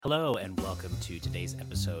Hello and welcome to today's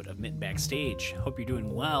episode of Mitten Backstage. Hope you're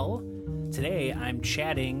doing well. Today I'm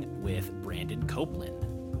chatting with Brandon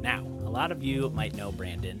Copeland. Now, a lot of you might know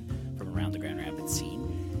Brandon from around the Grand Rapids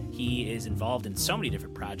scene. He is involved in so many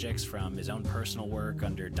different projects, from his own personal work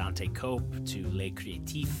under Dante Cope to Les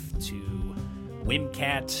Creatifs to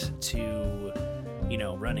Wimcat to,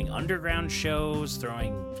 running underground shows,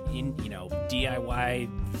 throwing in, DIY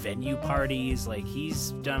venue parties. Like,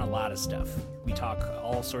 he's done a lot of stuff. We talk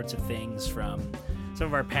all sorts of things, from some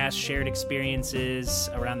of our past shared experiences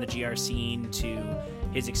around the GR scene to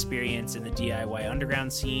his experience in the DIY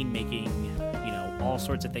underground scene, making, all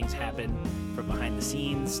sorts of things happen from behind the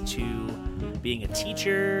scenes, to being a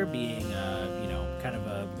teacher, being kind of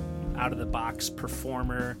a out-of-the-box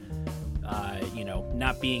performer,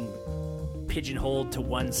 not being pigeonholed to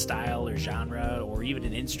one style or genre or even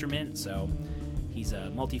an instrument. So he's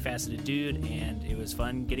a multifaceted dude, and it was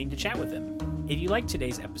fun getting to chat with him. If you like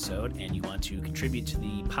today's episode and you want to contribute to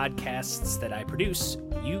the podcasts that I produce,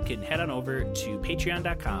 you can head on over to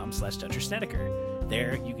patreon.com/DutcherSnedeker.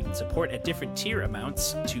 There you can support at different tier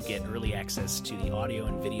amounts to get early access to the audio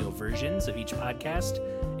and video versions of each podcast,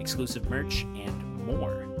 exclusive merch, and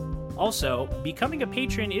more. Also, becoming a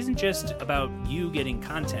patron isn't just about you getting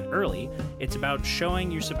content early, it's about showing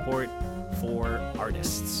your support for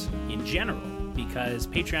artists in general, because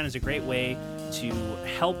Patreon is a great way to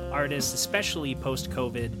help artists, especially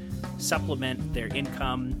post-COVID, supplement their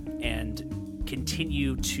income and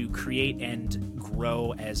continue to create and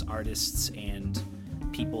grow as artists and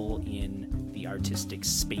people in the artistic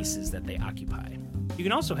spaces that they occupy. You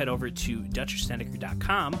can also head over to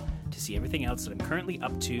DutcherSnedeker.com to see everything else that I'm currently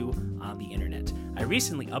up to on the internet. I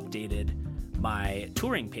recently updated my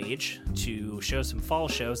touring page to show some fall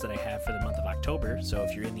shows that I have for the month of October. So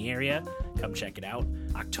if you're in the area, come check it out.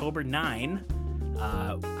 October 9,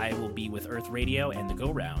 I will be with Earth Radio and the Go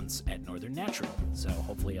Rounds at Northern Natural. So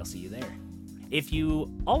hopefully I'll see you there. If you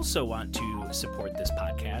also want to support this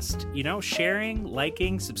podcast, sharing,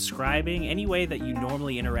 liking, subscribing, any way that you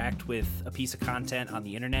normally interact with a piece of content on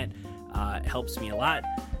the internet helps me a lot.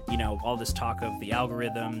 All this talk of the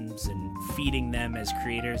algorithms and feeding them as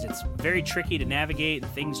creators, it's very tricky to navigate.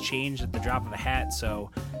 Things change at the drop of a hat.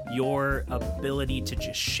 So your ability to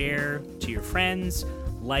just share to your friends,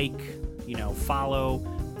 follow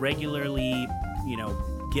regularly,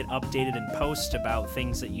 get updated and post about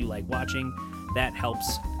things that you like watching, that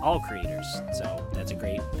helps all creators. So that's a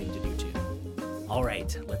great thing to do too. All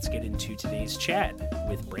right, let's get into today's chat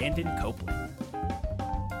with Brandon Copeland.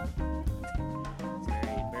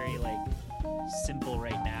 Simple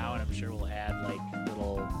right now, and I'm sure we'll add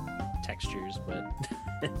little textures, but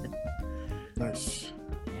Nice.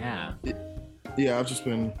 Yeah, I've just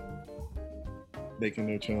been making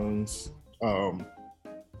new tunes. Our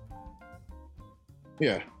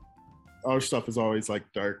stuff is always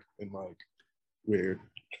dark and weird,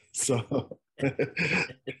 so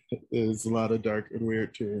there's a lot of dark and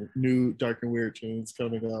weird new dark and weird tunes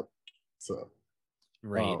coming up. So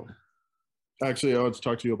right. Actually, I want to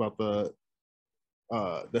talk to you about the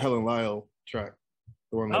Helen Lyle track,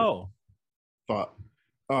 the one that thought.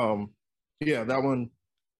 That one,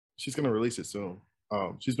 she's gonna release it soon.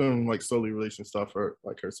 She's been slowly releasing stuff for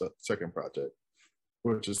her second project,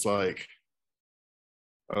 which is I'll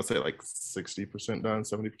say 60% done,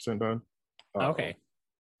 70% done. Okay.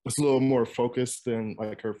 It's a little more focused than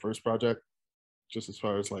her first project, just as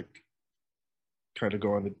far as kind of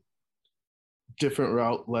going the different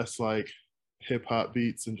route, less hip hop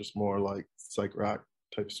beats and just more psych rock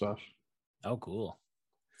type stuff. Oh, cool.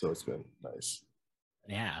 So it's been nice.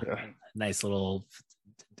 Yeah. Nice little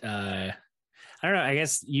I don't know, I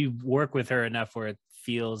guess you work with her enough where it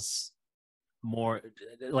feels more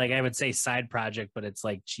I would say side project, but it's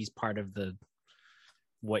she's part of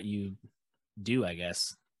what you do, I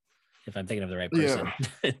guess, if I'm thinking of the right person.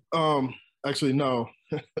 Yeah. Actually, no.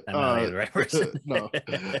 I'm not the right person. No.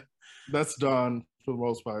 That's Dawn for the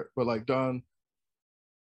most part. But Dawn,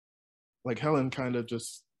 Helen kind of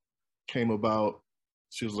just came about.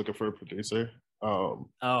 She was looking for a producer.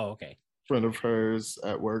 Okay. Friend of hers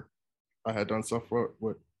at work, I had done stuff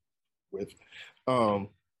with.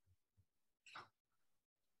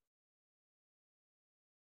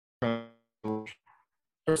 Her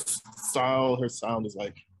style, her sound is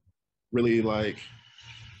really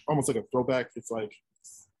almost a throwback. It's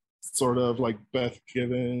sort of Beth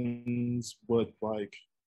Gibbons with a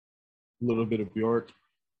little bit of Bjork.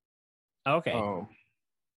 Okay.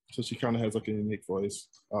 So she kind of has a unique voice,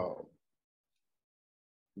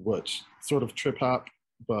 which sort of trip hop,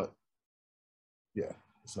 but yeah,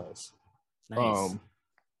 it's nice. Nice.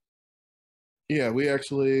 Yeah, we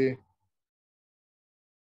actually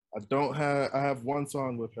I have one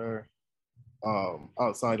song with her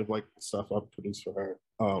outside of like stuff I've produced for her.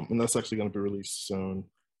 And that's actually going to be released soon,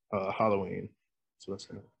 Halloween. So that's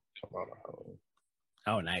going to come out on Halloween.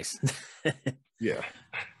 Oh, nice. Yeah.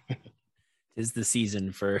 Tis the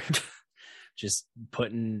season for just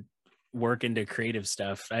putting work into creative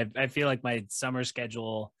stuff. I feel like my summer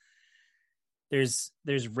schedule, there's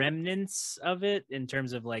remnants of it in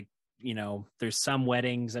terms of like, you know, there's some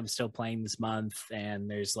weddings I'm still playing this month, and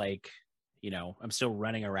there's like, you know, I'm still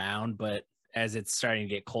running around, but as it's starting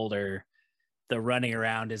to get colder, the running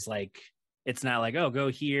around is like, it's not like, oh, go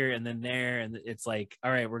here and then there. And it's like, all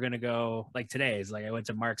right, we're going to go, like today is like, I went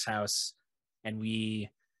to Mark's house and we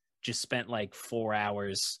just spent like 4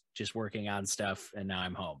 hours just working on stuff. And now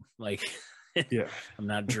I'm home. Like, Yeah. I'm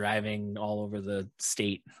not driving all over the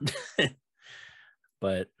state,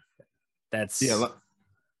 but that's, yeah.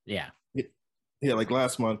 Yeah. Yeah. Like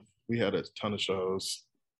last month we had a ton of shows.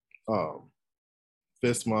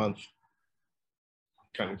 This month,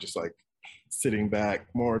 kind of just like sitting back,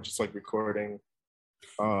 more just like recording.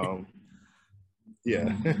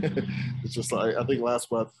 Yeah, it's just like I think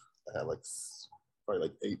last month I had like probably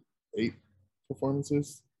like eight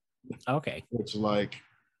performances. Okay. Which like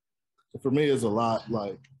for me is a lot.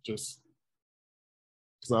 Like just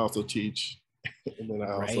because I also teach, and then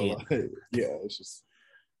I also like it's just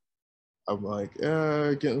I'm like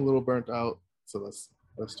getting a little burnt out. So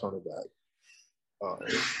let's tone it back.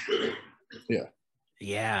 Yeah.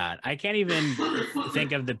 Yeah, I can't even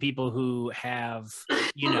think of the people who have,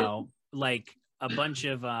 you know, like a bunch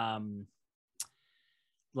of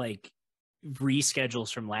like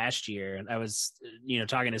reschedules from last year. I was, you know,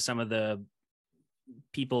 talking to some of the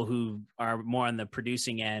people who are more on the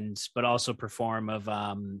producing end, but also perform of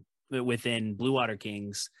within Blue Water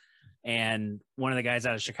Kings. And one of the guys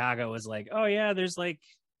out of Chicago was like, "Oh yeah, there's like,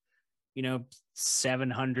 you know,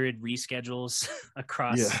 700 reschedules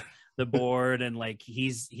across the board," and like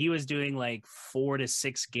he was doing like 4 to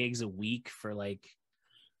 6 gigs a week for like,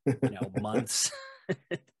 you know, months.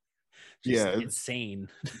 Just insane.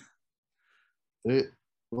 It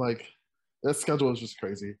like that schedule is just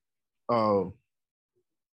crazy.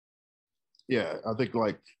 Yeah, I think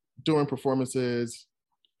like doing performances,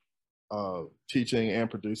 teaching and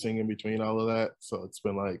producing in between all of that. So it's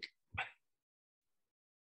been like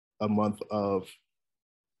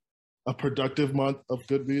a productive month of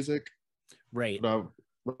good music. Right. But I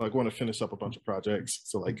like want to finish up a bunch of projects.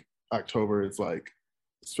 So like October is like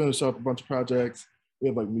let's finish up a bunch of projects. We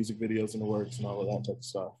have like music videos in the works and all of that type of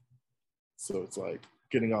stuff. So it's like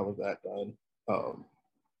getting all of that done.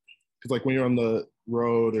 Because like when you're on the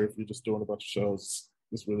road or if you're just doing a bunch of shows,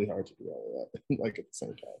 it's really hard to do all of that like at the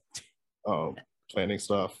same time. Planning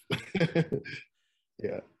stuff.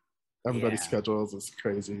 Yeah. Everybody's schedules is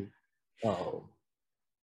crazy.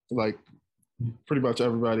 Like pretty much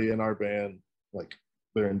everybody in our band, like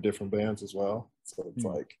they're in different bands as well. So it's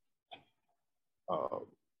like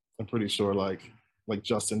I'm pretty sure like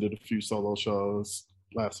Justin did a few solo shows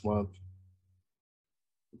last month.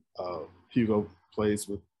 Hugo plays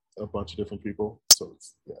with a bunch of different people, so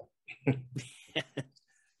it's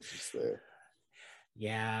it's just there.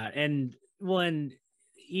 Yeah, and when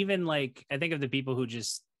even like I think of the people who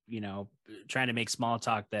just, you know, trying to make small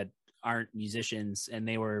talk that aren't musicians, and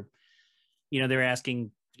they were, you know, they were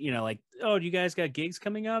asking, you know, like, oh, do you guys got gigs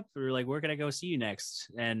coming up, or like where can I go see you next?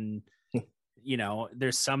 And you know,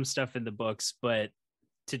 there's some stuff in the books, but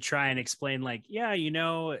to try and explain like, yeah, you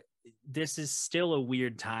know, this is still a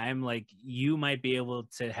weird time. Like you might be able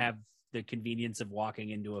to have the convenience of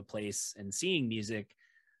walking into a place and seeing music,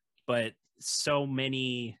 but so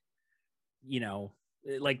many, you know,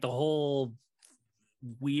 like the whole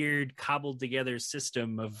weird cobbled together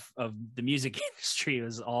system of the music industry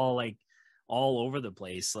was all like all over the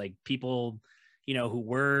place. Like people, you know, who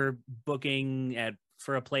were booking at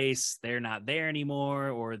for a place, they're not there anymore,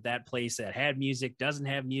 or that place that had music doesn't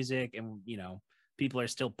have music, and you know, people are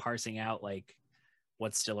still parsing out like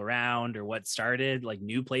what's still around or what started. Like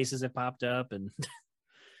new places have popped up, and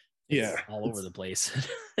all over the place.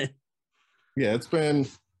 Yeah, it's been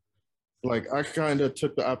like I kind of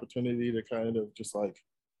took the opportunity to kind of just like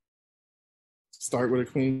start with a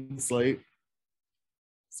clean slate.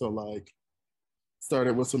 So like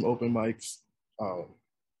started with some open mics,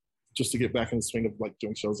 just to get back in the swing of like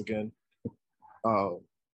doing shows again. And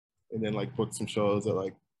then like booked some shows at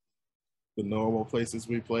like the normal places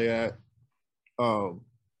we play at. But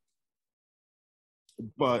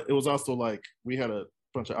it was also like we had a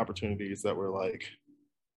bunch of opportunities that were like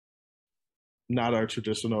not our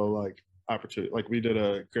traditional like opportunity. Like we did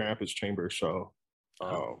a Grand Rapids Chamber show,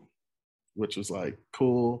 which was like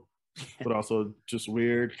cool. but also just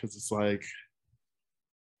weird because it's like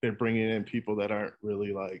they're bringing in people that aren't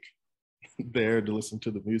really like there to listen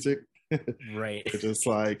to the music. Right. They're just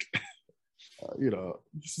like,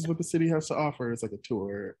 this is what the city has to offer. It's like a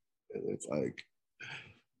tour. And it's like,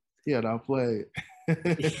 yeah, now play.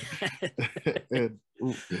 And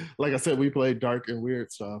like I said, we play dark and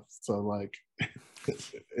weird stuff. So like,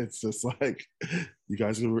 it's just like, you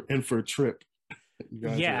guys are in for a trip. You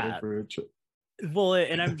guys are in for a trip. Well,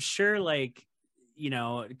 and I'm sure like,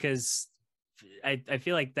 because I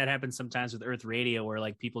feel like that happens sometimes with Earth Radio where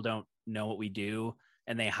like people don't know what we do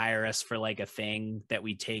and they hire us for like a thing that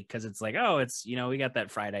we take because it's like, oh, it's, we got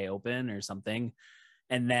that Friday open or something.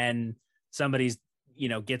 And then somebody's,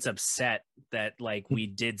 gets upset that like we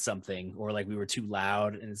did something or like we were too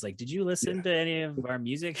loud. And it's like, did you listen to any of our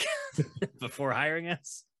music before hiring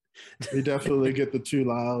us? We definitely get the too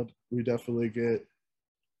loud. We definitely get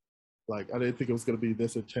like, I didn't think it was going to be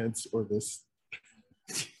this intense or this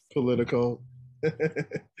political. We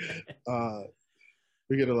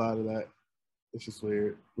get a lot of that. It's just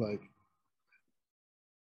weird. Like,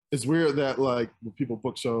 it's weird that like when people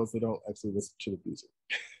book shows, they don't actually listen to the music.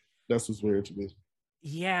 That's what's weird to me.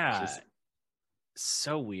 Yeah.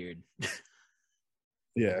 So weird.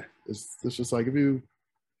 Yeah. It's just like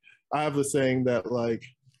I have the saying that like,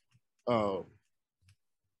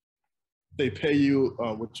 they pay you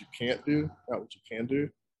what you can't do, not what you can do.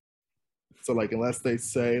 So like, unless they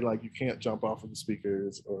say like you can't jump off of the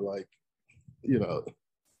speakers or like,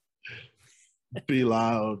 be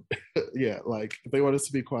loud. Yeah, like if they want us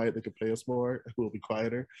to be quiet, they could pay us more. We'll be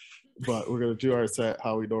quieter. But we're gonna do our set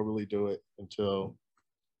how we normally do it until,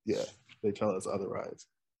 they tell us otherwise.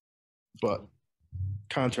 But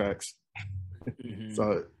contracts. Mm-hmm.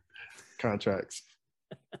 So contracts.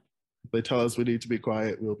 They tell us we need to be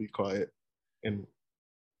quiet, we'll be quiet. And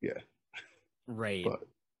right. But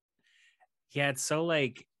it's so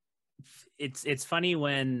like it's funny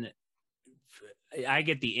when I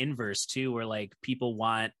get the inverse too, where like people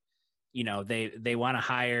want, they want to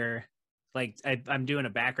hire, like I'm doing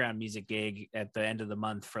a background music gig at the end of the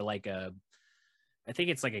month for like I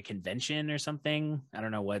think it's like a convention or something. I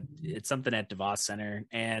don't know what, it's something at DeVos Center.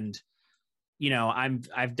 And,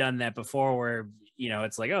 I've done that before where,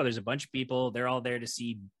 it's like, oh, there's a bunch of people, they're all there to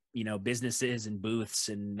see, businesses and booths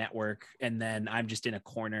and network. And then I'm just in a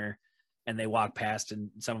corner and they walk past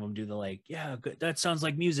and some of them do the like, yeah, good, that sounds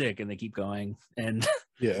like music. And they keep going. And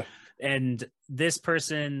and this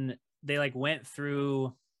person, they like went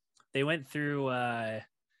through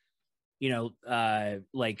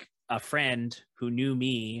like a friend who knew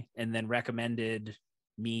me and then recommended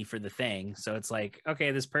me for the thing. So it's like,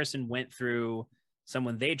 okay, this person went through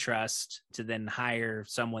someone they trust to then hire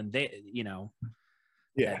someone that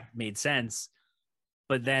made sense.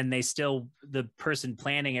 But then the person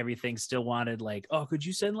planning everything still wanted like, oh, could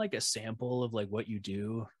you send like a sample of like what you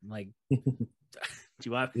do? I'm like, do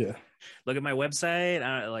you want look at my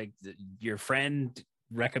website? Like your friend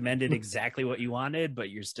recommended exactly what you wanted, but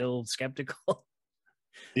you're still skeptical.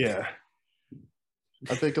 Yeah.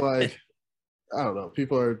 I think like, I don't know,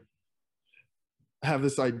 people have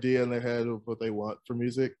this idea in their head of what they want for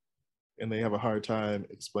music and they have a hard time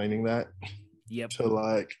explaining that to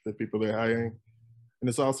like the people they're hiring. And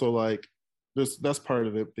it's also like, that's part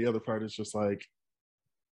of it. The other part is just like,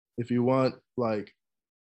 if you want like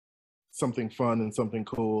something fun and something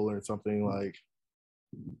cool or something like,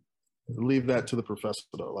 leave that to the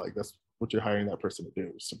professional. Like that's what you're hiring that person to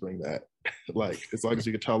do, is to bring that. Like as long as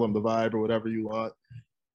you can tell them the vibe or whatever you want,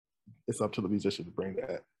 it's up to the musician to bring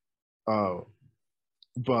that.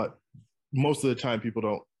 But most of the time people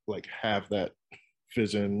don't like have that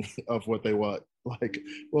vision of what they want. Like,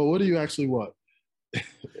 well, what do you actually want?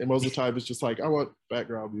 And most of the time it's just like, I want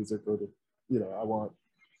background music, or I want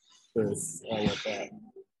this, I want that.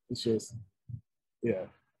 It's just, I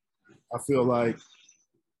feel like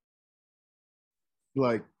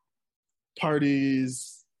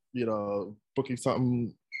parties, booking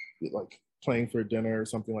something like playing for dinner or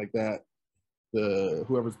something like that,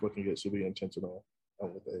 whoever's booking it should be intentional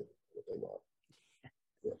on what they want.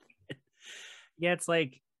 It's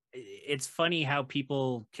like, it's funny how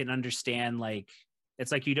people can understand, like,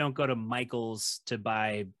 it's like you don't go to Michael's to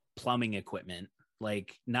buy plumbing equipment.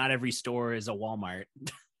 Like not every store is a Walmart.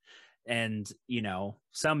 And,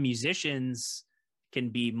 some musicians can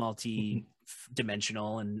be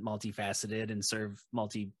multi-dimensional and multifaceted and serve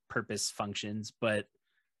multi-purpose functions. But,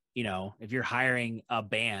 if you're hiring a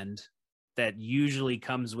band that usually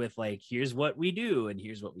comes with like, here's what we do and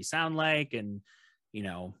here's what we sound like. And,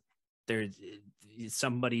 there's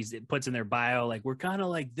somebody's, it puts in their bio, like, we're kind of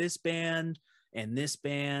like this band and this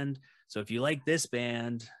band. So if you like this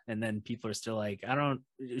band, and then people are still like,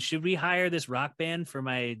 should we hire this rock band for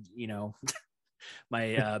my,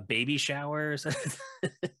 my baby shower or something?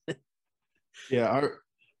 Yeah,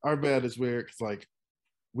 our band is weird because like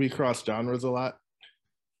we cross genres a lot.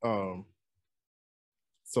 So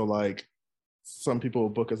like some people will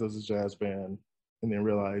book us as a jazz band and then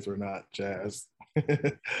realize we're not jazz.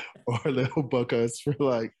 Or they'll book us for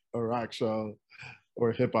like a rock show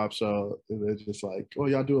or a hip hop show. And they're just like, oh,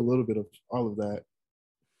 y'all do a little bit of all of that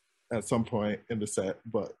at some point in the set.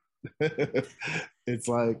 But it's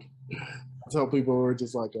like, I tell people we're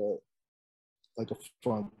just like a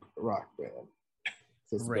funk rock band.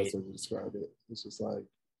 That's the best way to describe it. It's just like,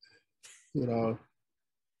 we're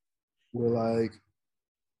like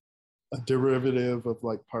a derivative of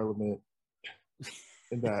like Parliament,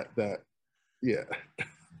 and that yeah.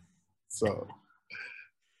 So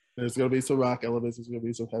there's gonna be some rock elements. There's gonna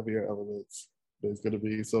be some heavier elements. There's gonna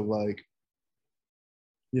be some like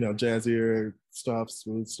jazzier stuff,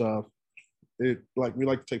 smooth stuff. It like we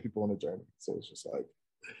like to take people on a journey. So it's just like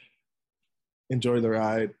enjoy the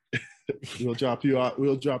ride. We'll drop you off.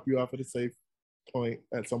 We'll drop you off at a safe point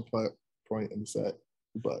at some point in the set,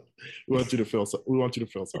 but we want you to feel. We want you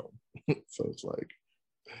to feel something. So it's like,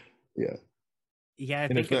 yeah. Yeah, I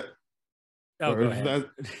and think. go ahead.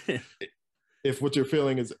 If what you're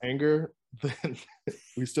feeling is anger, then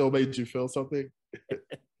we still made you feel something.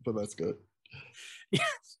 But that's good. Yeah,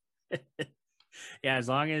 as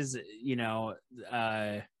long as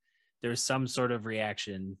there's some sort of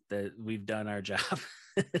reaction, that we've done our job.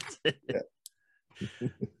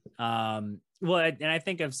 Well, and I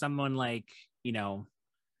think of someone like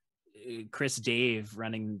Chris Dave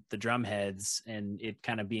running the Drumheads, and it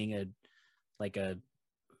kind of being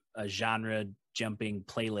a genre jumping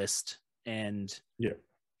playlist, and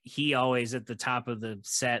he always at the top of the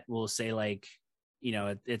set will say like,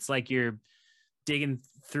 it's like you're digging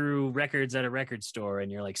through records at a record store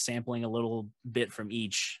and you're like sampling a little bit from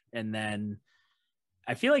each. And then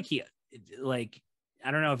I feel like he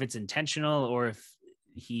I don't know if it's intentional or if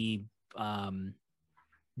he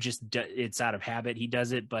it's out of habit he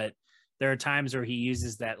does it, but there are times where he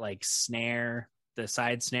uses that like snare, the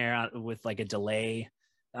side snare with like a delay,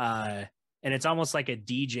 and it's almost like a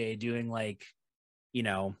DJ doing like,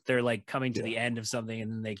 they're like coming to the end of something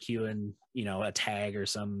and then they cue in a tag or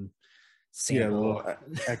some sample. A little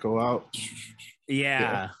echo out.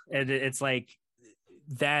 And it's like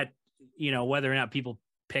that, whether or not people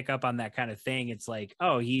pick up on that kind of thing, it's like,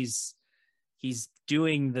 oh, he's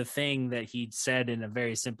doing the thing that he said in a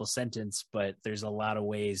very simple sentence, but there's a lot of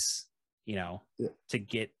ways to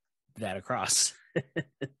get that across.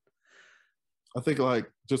 I think like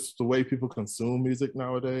just the way people consume music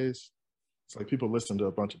nowadays, it's like people listen to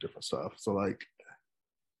a bunch of different stuff. So like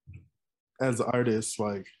as artists,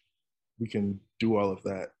 like we can do all of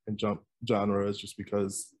that and jump genres just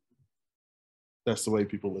because that's the way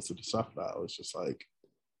people listen to stuff now. It's just like,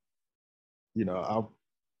 I'll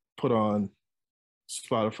put on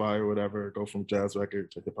Spotify or whatever, go from jazz record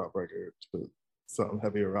to hip hop record to something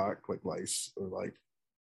heavier rock like Lice or like,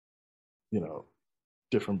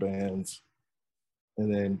 different bands.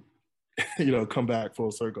 And then, come back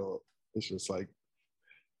full circle. It's just like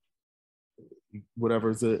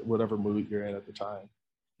whatever mood you're in at the time.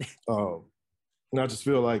 And I just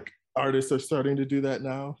feel like artists are starting to do that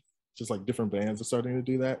now. Just like different bands are starting to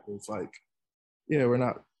do that. It's like, yeah, we're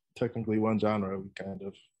not technically one genre. We kind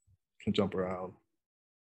of can jump around.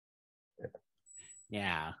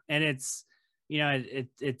 Yeah. And it's,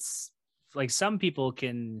 it's like some people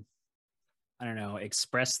can, I don't know,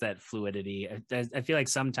 express that fluidity. I feel like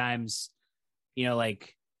sometimes,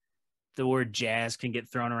 like the word jazz can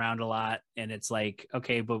get thrown around a lot, and it's like,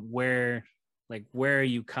 okay, but where are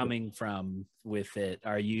you coming from with it?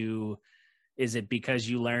 Is it because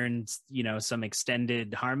you learned, some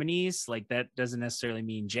extended harmonies? Like that doesn't necessarily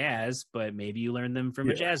mean jazz, but maybe you learned them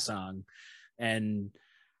from a jazz song. And,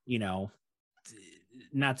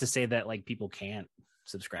 not to say that like people can't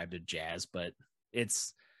subscribe to jazz, but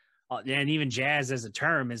and even jazz as a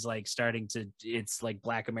term is like it's like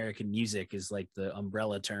Black American music is like the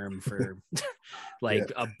umbrella term for like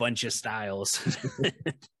a bunch of styles.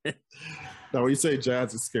 Now when you say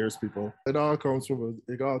jazz, it scares people. It all comes from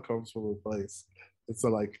a place. It's so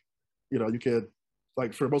like, you could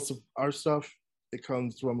like for most of our stuff, it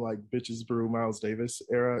comes from like Bitches Brew Miles Davis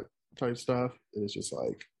era type stuff. It's just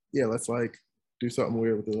like, yeah, let's like do something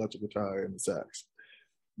weird with the electric guitar and the sax.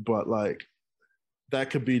 But like that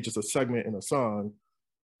could be just a segment in a song,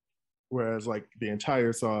 whereas like the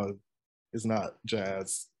entire song is not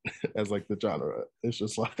jazz as like the genre. It's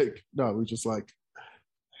just like, no, we just like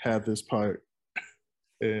have this part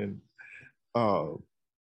and Um,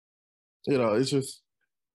 it's just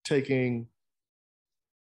taking,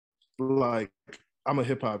 like, I'm a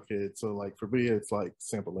hip hop kid, so like for me it's like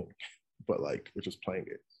sampling, but like we're just playing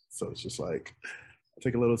it. So it's just like I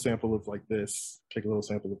take a little sample of like this, take a little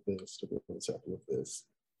sample of this, take a little sample of this,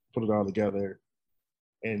 put it all together,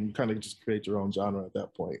 and you kind of just create your own genre at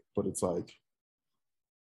that point. But it's like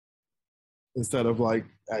instead of like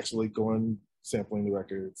actually going sampling the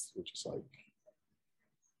records, we're just like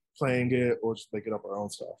playing it or just making up our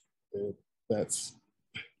own stuff. And that's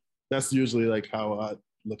that's usually like how I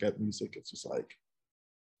look at music. It's just like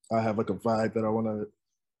I have like a vibe that I want to,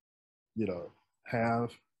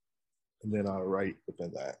 have, and then I'll write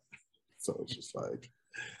within that. So it's just like,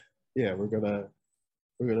 yeah, we're gonna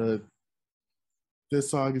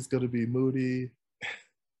this song is gonna be moody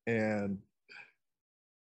and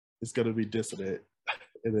it's gonna be dissonant,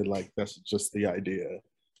 and then like that's just the idea.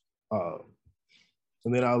 Um,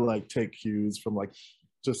 and then I'll like take cues from like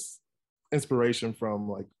just inspiration from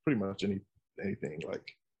like pretty much anything.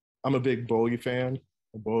 Like I'm a big Bowie fan.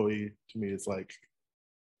 Bowie to me is like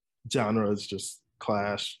genres just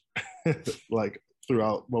clash like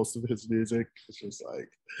throughout most of his music. It's just like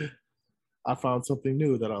I found something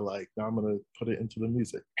new that I like. Now I'm gonna put it into the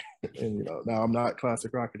music. And now I'm not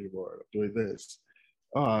classic rock anymore. I'm doing this.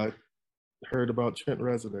 Oh, I heard about Trent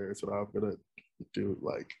Reznor, so I'm gonna do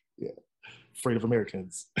like, yeah, Afraid of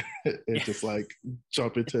Americans. And just like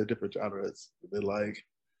jump into different genres. And then like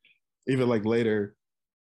even like later,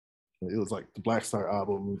 it was like the Black Star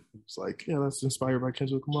album. It's like, yeah, that's inspired by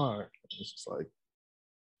Kendrick Lamar. And it's just like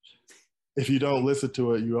if you don't listen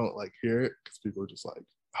to it, you won't like hear it because people are just like,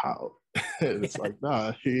 how? And it's like,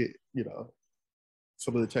 nah,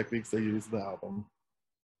 some of the techniques they use in the album.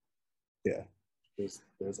 Yeah, there's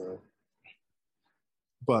a,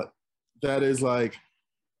 but that is like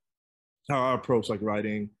how I approach like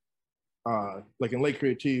writing. Like in Late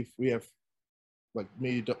Creative, we have like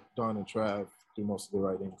me, Don, and Trav do most of the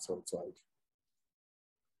writing. So it's like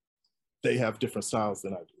they have different styles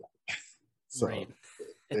than I do. So right.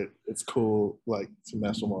 It's cool like to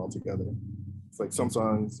mesh them all together. It's like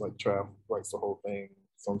sometimes like Trav writes the whole thing.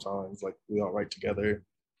 Sometimes like we all write together.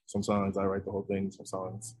 Sometimes I write the whole thing.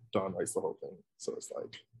 Sometimes Don writes the whole thing. So it's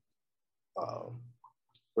like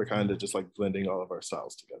we're kind of just like blending all of our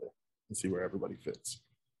styles together and see where everybody fits.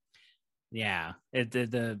 Yeah,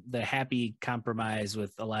 the happy compromise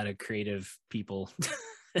with a lot of creative people.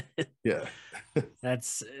 Yeah.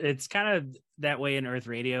 It's kind of that way in Earth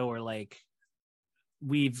Radio, where like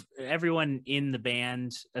everyone in the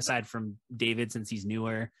band, aside from David, since he's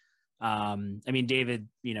newer. I mean, David,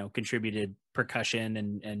 contributed percussion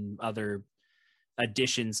and other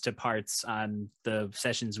additions to parts on the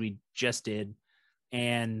sessions we just did.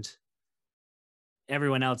 And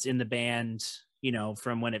everyone else in the band,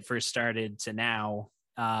 from when it first started to now,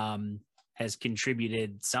 has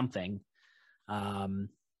contributed something. And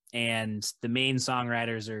the main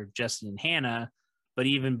songwriters are Justin and Hannah, but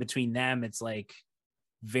even between them, it's like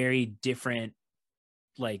very different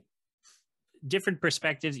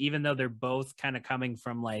perspectives, even though they're both kind of coming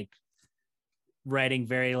from like writing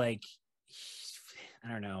very like, I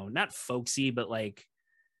don't know, not folksy, but like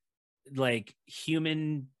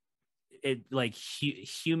human,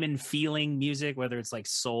 human feeling music, whether it's like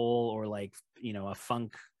soul or like, a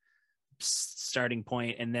funk starting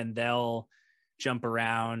point, and then they'll jump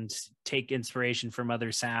around, take inspiration from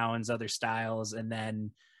other sounds, other styles, and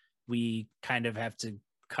then we kind of have to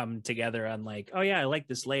come together on like, oh yeah, I like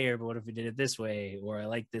this layer, but what if we did it this way? Or I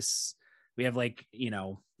like this. We have like,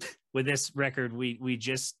 with this record, we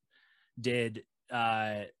just did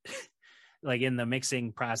like in the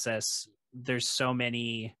mixing process, there's so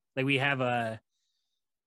many, like we have a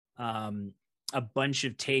bunch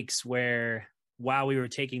of takes where while we were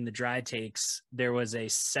taking the dry takes, there was a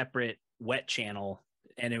separate wet channel,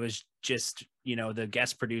 and it was just, the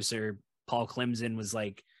guest producer Paul Clemson was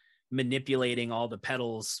like manipulating all the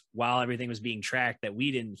pedals while everything was being tracked that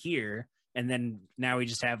we didn't hear. And then now we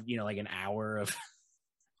just have, like an hour of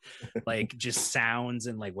like just sounds,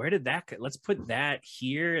 and like, where did that, let's put that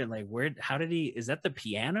here. And like, how did he, is that the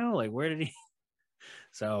piano? Like, where did he?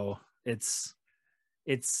 So it's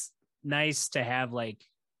nice to have like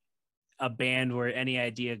a band where any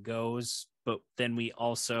idea goes, but then we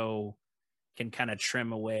also can kind of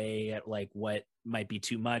trim away at like what might be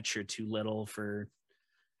too much or too little for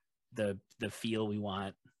the feel we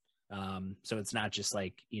want. So it's not just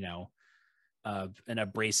like, an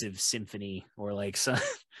abrasive symphony or like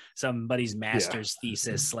somebody's master's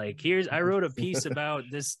thesis. Like, I wrote a piece about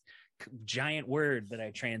this giant word that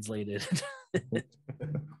I translated.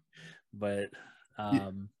 But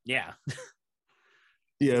yeah.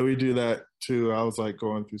 Yeah, we do that too. I was like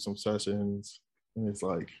going through some sessions, and it's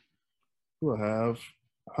like we'll have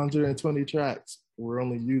 120 tracks. We're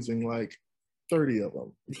only using like 30 of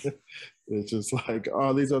them. It's just like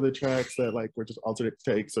all these other tracks that like were just alternate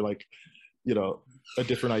takes or like, you know, a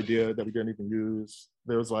different idea that we didn't even use.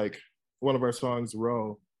 There was like one of our songs,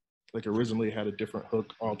 Row, like originally had a different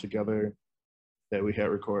hook altogether that we had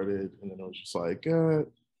recorded. And then it was just like,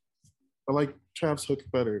 I like Trav's hook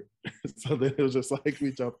better. So then it was just like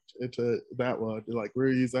we jumped into that one. Like we're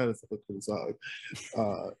use that as a hook for the song.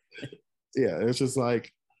 Yeah, it's just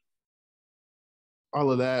like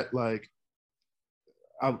all of that. Like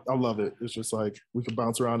I love it. It's just like we can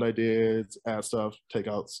bounce around ideas, add stuff, take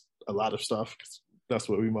out a lot of stuff. That's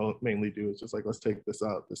what we mainly do. It's just like let's take this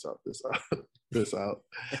out, this out, this out, this out,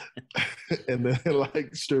 and then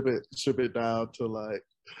like strip it down to like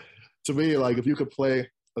to me like if you could play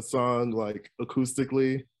a song like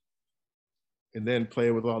acoustically and then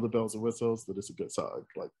play with all the bells and whistles, then it's a good song.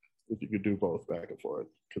 Like if you could do both back and forth,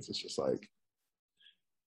 because it's just like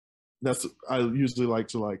that's I usually like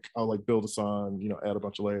to like I'll like build a song, you know, add a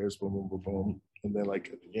bunch of layers, boom, boom, boom, boom, and then like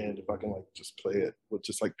at the end, if I can like just play it with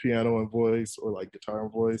just like piano and voice or like guitar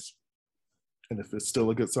and voice, and if it's still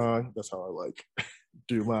a good song, that's how I like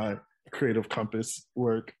do my creative compass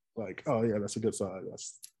work. Like, oh yeah, that's a good song.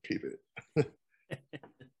 Let's keep it.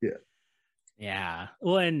 Yeah. Yeah.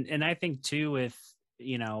 Well, and I think too with,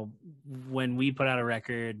 you know, when we put out a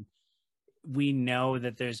record, we know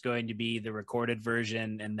that there's going to be the recorded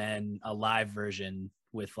version and then a live version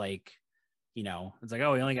with like, you know, it's like,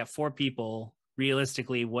 oh, we only got 4 people.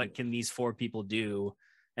 Realistically, what can these 4 people do?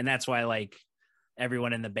 And that's why like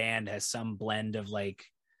everyone in the band has some blend of like,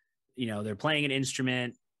 you know, they're playing an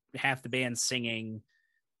instrument, half the band's singing,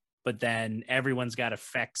 but then everyone's got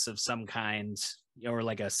effects of some kind or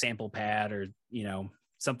like a sample pad or, you know,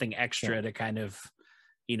 something extra to kind of,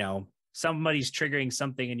 you know, somebody's triggering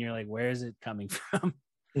something and you're like, where is it coming from?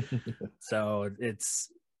 So it's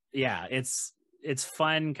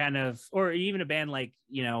fun kind of, or even a band like,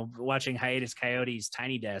 you know, watching Hiatus Coyote's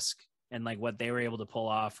Tiny Desk and like what they were able to pull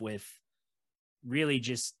off with really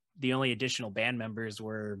just the only additional band members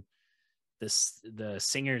were the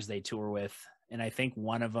singers they tour with. And I think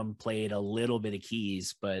one of them played a little bit of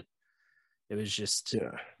keys, but it was just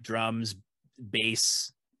drums,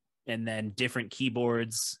 bass, and then different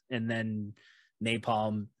keyboards, and then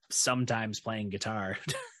Napalm sometimes playing guitar.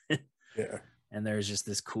 Yeah. And there's just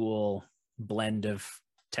this cool blend of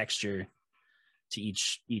texture to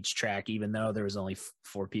each track, even though there was only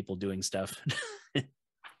 4 people doing stuff.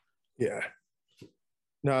 Yeah.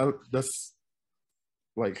 No, that's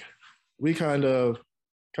like we kind of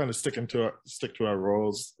stick to our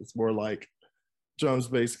roles. It's more like drums,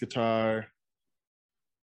 bass, guitar,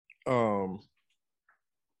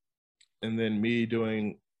 and then me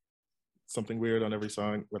doing something weird on every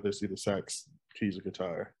song, whether it's either sax, keys, or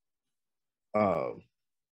guitar.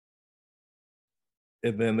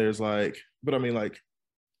 And then there's like, but I mean, like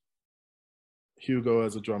Hugo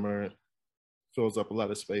as a drummer fills up a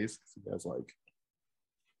lot of space. He has like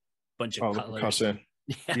bunch of all colors. The percussion.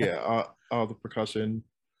 Yeah, all the percussion.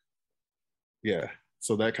 Yeah,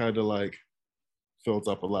 so that kind of like fills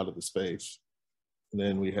up a lot of the space. And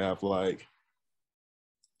then we have like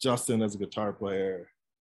Justin as a guitar player.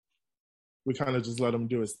 We kind of just let him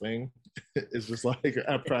do his thing. It's just like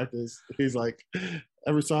at practice, he's like,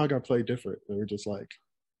 every song I play different. And we're just like,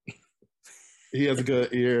 he has a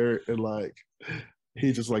good ear and like,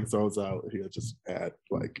 he just like zones out. He'll just add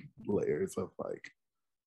like layers of like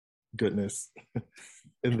goodness.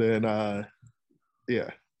 And then, yeah,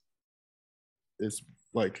 it's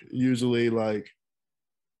like usually like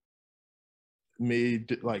me,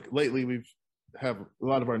 like lately we've have a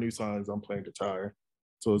lot of our new songs I'm playing guitar.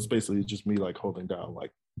 So it's basically just me like holding down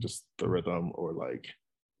like just the rhythm or like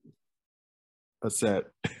a set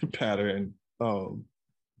pattern. And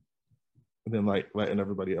then like letting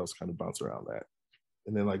everybody else kind of bounce around that.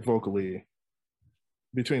 And then like vocally,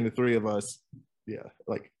 between the 3 of us, yeah,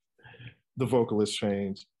 like the vocalist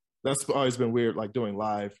change. That's always been weird, like doing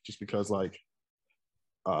live, just because like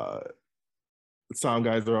sound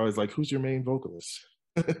guys are always like, "Who's your main vocalist?"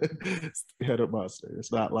 Head up monster.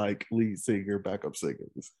 It's not like lead singer, backup singer.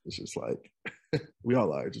 It's just like we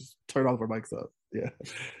all are. Just turn all of our mics up. Yeah,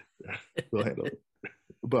 we'll handle it.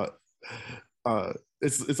 But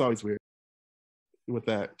it's always weird with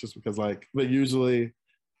that, just because like, but usually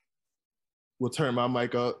we'll turn my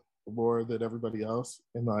mic up more than everybody else,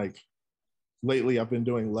 and like lately I've been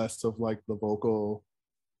doing less of like the vocal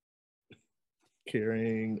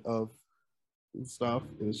carrying of stuff.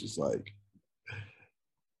 And it's just like,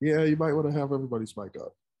 yeah, you might want to have everybody's mic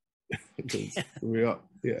up. because we are,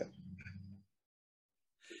 yeah.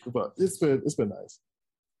 But it's been nice.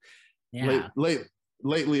 Yeah.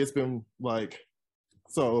 Lately, it's been like,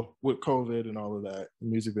 so with COVID and all of that,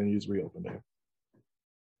 music venues reopening.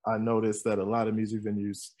 I noticed that a lot of music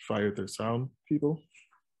venues fired their sound people.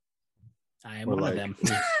 I am one of them.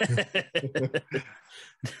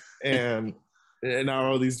 and now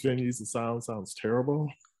all these venues, the sound sounds terrible.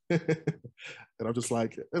 And I'm just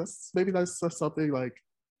like, maybe that's something like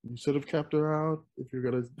you should have kept around if you're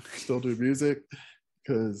gonna still do music,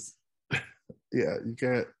 because yeah, you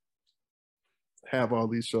can't have all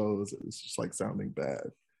these shows. It's just like sounding bad.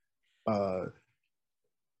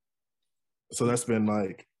 So that's been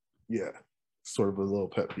like, yeah, sort of a little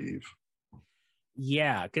pet peeve.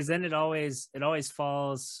 Yeah, because then it always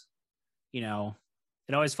falls, it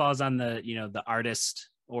always falls on the, the artist,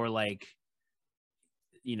 or like,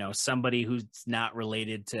 somebody who's not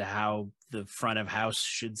related to how the front of house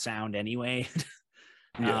should sound anyway.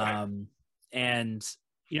 Yeah. And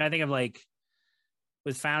I think of like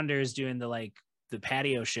with Founders doing the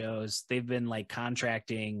patio shows, they've been like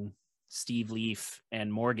contracting Steve Leaf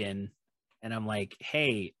and Morgan, and I'm like,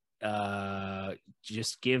 hey,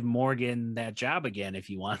 just give Morgan that job again if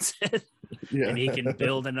he wants it. Yeah. And he can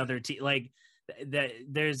build another team. Like that,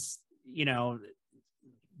 there's,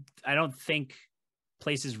 I don't think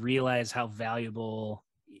places realize how valuable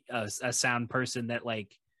a sound person that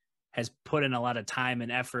like has put in a lot of time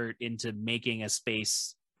and effort into making a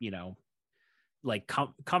space, like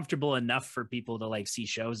comfortable enough for people to like see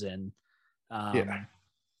shows in. Yeah.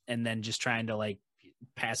 And then just trying to like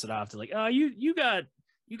pass it off to like, oh, you got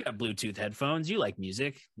Bluetooth headphones, you like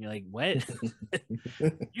music. And you're like, what?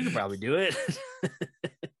 You could probably do it.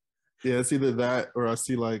 Yeah, it's either that or I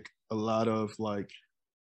see like a lot of like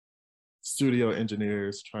studio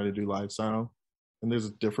engineers trying to do live sound, and there's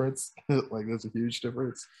a difference. Like there's a huge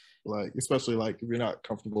difference, like especially like if you're not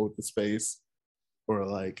comfortable with the space or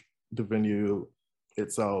like the venue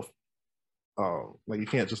itself, like you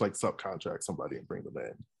can't just like subcontract somebody and bring them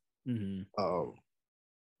in. Mm-hmm.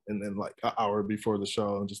 And then like an hour before the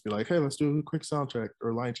show and just be like, hey, let's do a quick sound check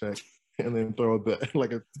or line check, and then throw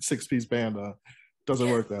like a 6-piece band on.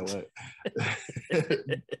 Doesn't work that way.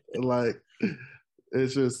 Like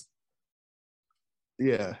it's just,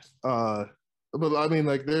 yeah. But I mean,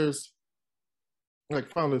 like there's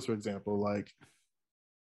like Founders, for example, like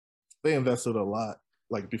they invested a lot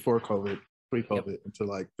like before COVID, pre-COVID, yep, into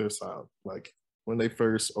like their sound. Like when they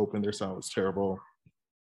first opened, their sound was terrible.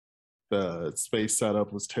 The space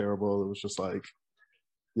setup was terrible. It was just like,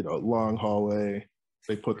 long hallway.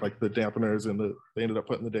 They put like the dampeners they ended up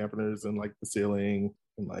putting the dampeners in like the ceiling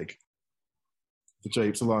and like the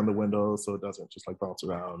drapes along the windows so it doesn't just like bounce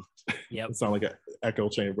around. Yep. It's not like an echo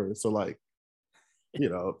chamber. So like,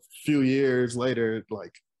 a few years later,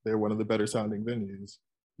 like they're one of the better sounding venues.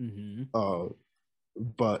 Mm-hmm.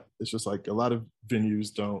 But it's just like a lot of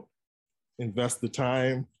venues don't invest the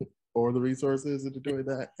time or the resources into doing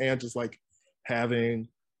that, and just like having,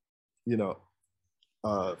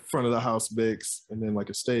 front of the house mix and then like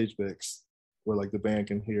a stage mix where like the band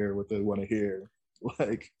can hear what they want to hear,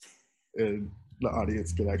 like, and the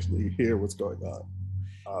audience can actually hear what's going on.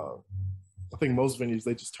 I think most venues,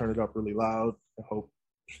 they just turn it up really loud and hope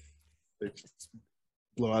they just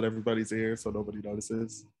blow out everybody's ear so nobody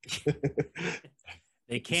notices.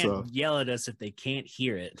 They can't yell at us if they can't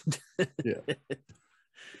hear it. Yeah.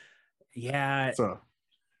 Yeah. So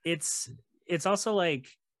it's also like,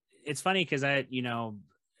 it's funny because I,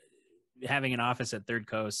 having an office at Third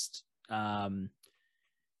Coast, I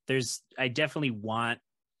definitely want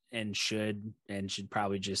and should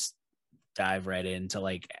probably just dive right into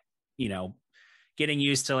like, getting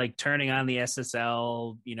used to like turning on the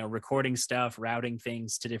SSL, recording stuff, routing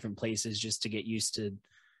things to different places just to get used to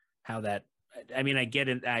how that, I mean, I get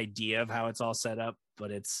an idea of how it's all set up,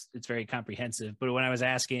 but it's very comprehensive. But when I was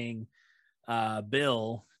asking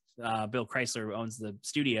Bill Chrysler, who owns the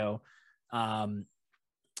studio, I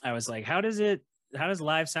was like, how does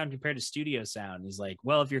live sound compare to studio sound? And he's like,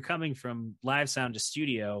 well, if you're coming from live sound to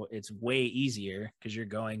studio, it's way easier because you're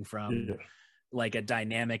going from like a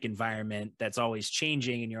dynamic environment that's always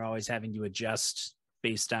changing and you're always having to adjust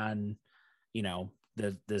based on,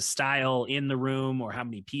 the style in the room or how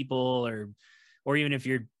many people, or even if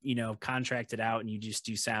you're, contracted out and you just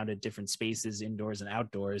do sound at different spaces, indoors and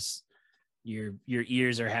outdoors, your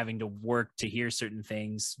ears are having to work to hear certain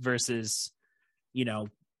things versus,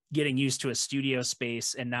 getting used to a studio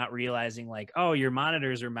space and not realizing like, oh, your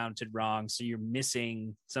monitors are mounted wrong. So you're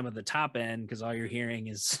missing some of the top end because all you're hearing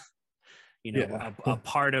is, a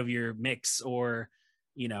part of your mix, or,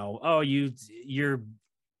 oh, you're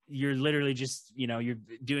you're literally just, you're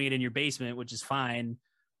doing it in your basement, which is fine,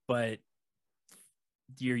 but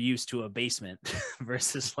you're used to a basement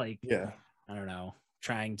versus like, I don't know,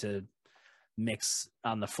 trying to mix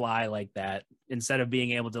on the fly like that, instead of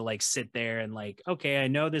being able to like sit there and like, okay, I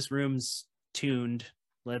know this room's tuned,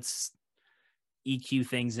 let's EQ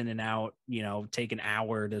things in and out, take an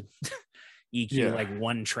hour to EQ like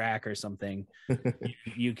one track or something.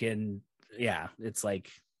 you can, it's like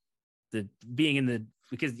the being in the,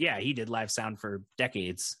 because he did live sound for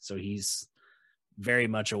decades, so he's very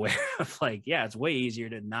much aware of like, it's way easier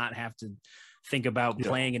to not have to think about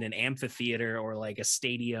playing in an amphitheater or like a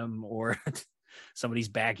stadium or somebody's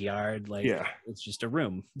backyard. Like, it's just a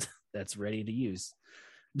room that's ready to use.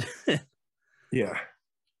 I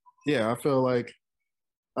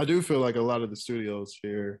do feel like a lot of the studios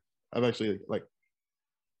here, I've actually like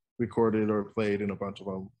recorded or played in a bunch of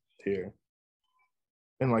them here,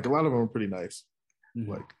 and like a lot of them are pretty nice.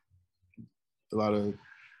 Mm-hmm. Like a lot of,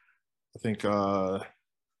 I think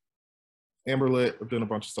Amberlit, I've done a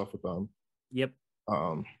bunch of stuff with them. Yep.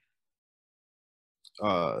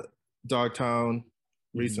 Dogtown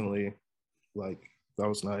recently, like that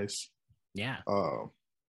was nice. Yeah.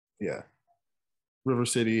 River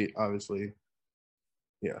City, obviously.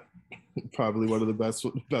 Yeah. Probably one of the best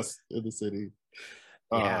in the city.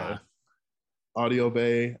 Audio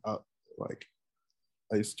Bay, like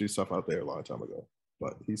I used to do stuff out there a long time ago,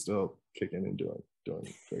 but he's still kicking and doing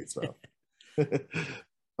great stuff.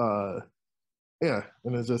 And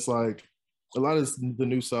it's just like a lot of the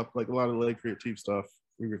new stuff, like a lot of Lake Creative stuff,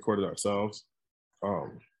 we recorded ourselves. I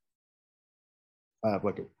have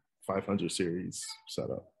like a 500 series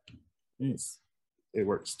set up. It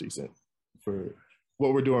works decent for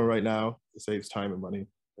what we're doing right now. It saves time and money,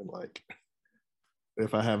 and like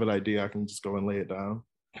if I have an idea, I can just go and lay it down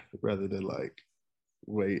rather than like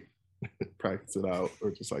wait, practice it out,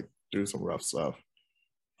 or just like do some rough stuff.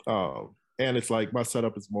 And it's like my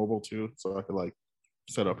setup is mobile too, so I could like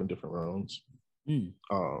set up in different rooms.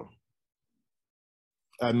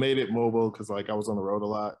 I made it mobile because like I was on the road a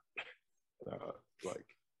lot. Like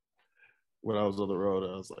when I was on the road,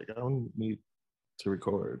 I was like, I don't need to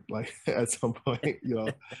record. Like at some point,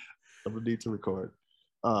 I'm gonna need to record.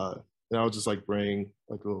 And I'll just like bring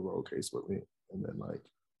like a little road case with me, and then like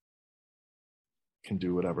can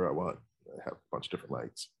do whatever I want. I have a bunch of different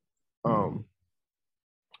lights.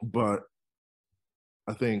 But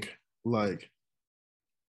I think like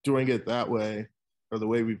doing it that way, or the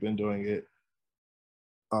way we've been doing it,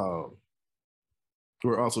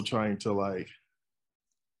 we're also trying to like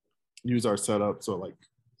use our setup so like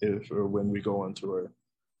if or when we go on tour,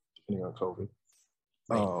 depending on COVID,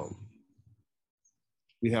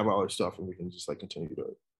 we have all our stuff and we can just like continue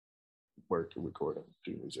to work and record and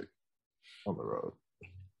do music on the road.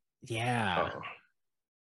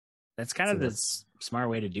 That's kind of the smart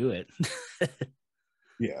way to do it.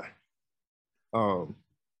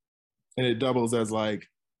 And it doubles as like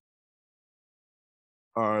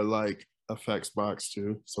our like effects box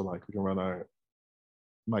too, so like we can run our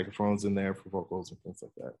microphones in there for vocals and things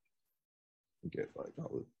like that. We get like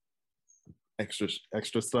all the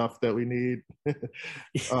extra stuff that we need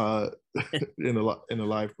in a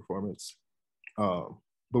live performance, but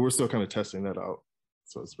we're still kind of testing that out,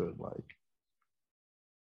 so it's been like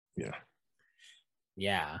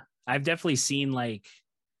I've definitely seen like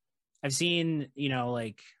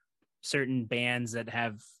like certain bands that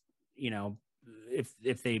have,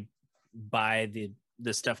 if they buy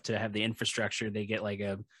the stuff to have the infrastructure, they get like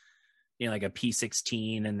a like a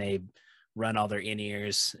P16 and they run all their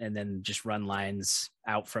in-ears and then just run lines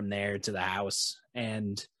out from there to the house.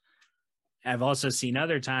 And I've also seen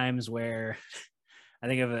other times where I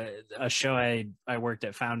think of a show I worked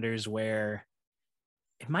at Founders where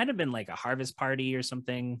it might have been like a harvest party or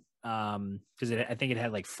something, because I think it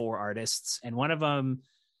had like 4 artists, and one of them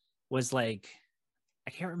was like,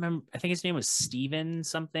 I can't remember, I think his name was Steven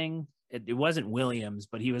something. It wasn't Williams,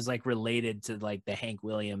 but he was like related to like the Hank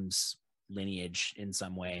Williams lineage in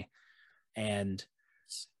some way, and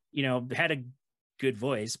had a good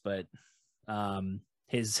voice, but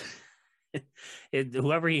his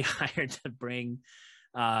whoever he hired to bring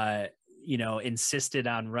insisted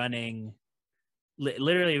on running,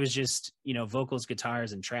 literally it was just vocals,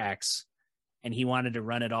 guitars, and tracks, and he wanted to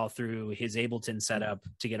run it all through his Ableton setup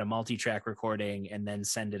to get a multi-track recording and then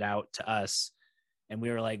send it out to us. And we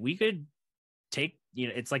were like, we could take,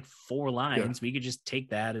 it's like 4 lines. We could just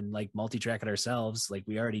take that and like multi-track it ourselves. Like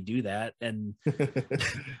we already do that. And and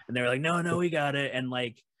they were like, no, we got it. And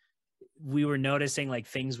like, we were noticing like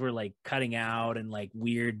things were like cutting out and like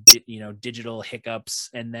weird, digital hiccups.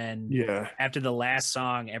 And then after the last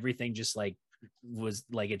song, everything just like was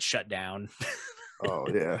like it shut down. Oh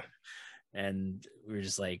yeah. And we were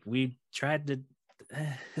just like, we tried to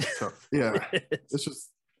So, yeah, it's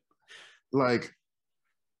just like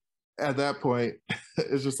at that point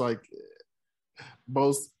it's just like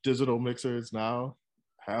most digital mixers now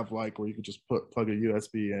have like where you can just plug a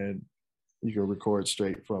USB in, you can record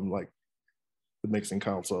straight from like the mixing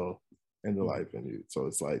console and the live venue. So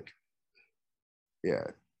it's like, yeah.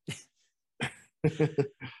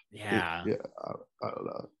 Yeah. I don't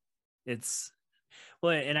know. It's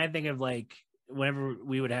well, and I think of like whenever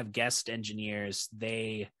we would have guest engineers,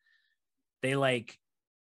 they like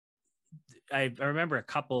I remember a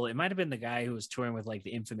couple, it might have been the guy who was touring with like the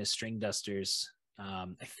infamous String Dusters. I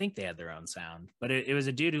think they had their own sound, but it was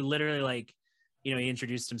a dude who literally like, you know, he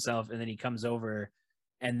introduced himself and then he comes over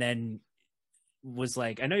and then was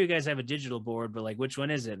like, I know you guys have a digital board, but like, which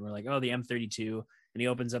one is it? And we're like, oh, the M32. And he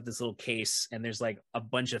opens up this little case and there's like a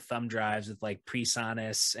bunch of thumb drives with like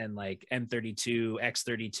PreSonus and like M32,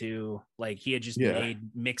 X32. Like he had just made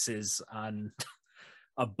mixes on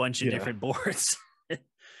a bunch of different boards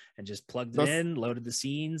and just plugged it in, loaded the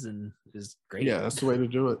scenes, and it was great. Yeah, that's the way to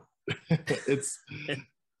do it.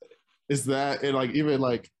 It's that, and like even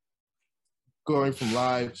like going from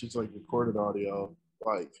live to like recorded audio,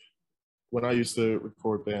 like when I used to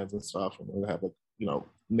record bands and stuff, and they have like, you know,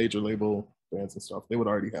 major label bands and stuff, they would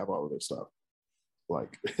already have all of their stuff.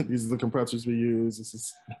 Like, these are the compressors we use, this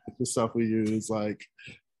is the stuff we use, like,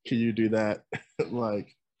 can you do that?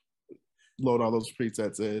 Like, load all those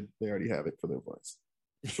presets in, they already have it for their voice.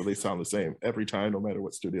 So they sound the same every time, no matter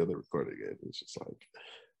what studio they're recording in. It's just like,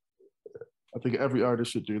 I think every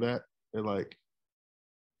artist should do that. And like,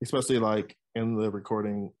 especially like in the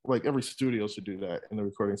recording, like every studio should do that in the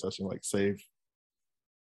recording session, like save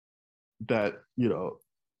that, you know,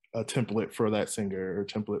 a template for that singer or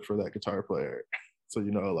template for that guitar player. So,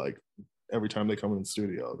 you know, like every time they come in the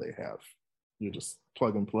studio, they have, you just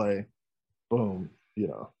plug and play, boom, you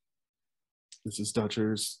know, this is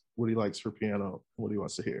Dutcher's, what he likes for piano, what he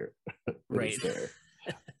wants to hear. Right. There.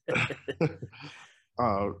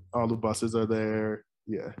 All the buses are there.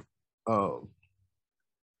 Yeah. I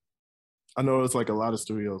know it's like a lot of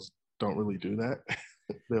studios don't really do that.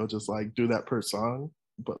 They'll just like do that per song,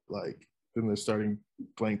 but like then they're starting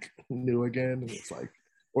blank new again. And it's like,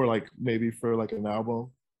 or like maybe for like an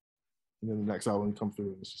album, and then the next album come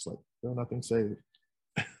through and it's just like, no, nothing saved.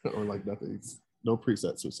 Or like nothing's, no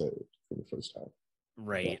presets are saved for the first time.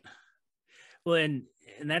 Right. Yeah. Well, and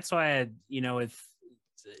that's why you know, if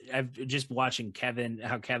I've just watching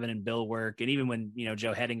how Kevin and Bill work, and even when, you know,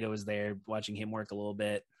 Joe Hedinga was there, watching him work a little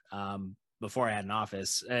bit before I had an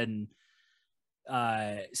office, and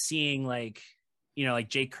seeing like, you know, like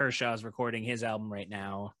Jake Kershaw is recording his album right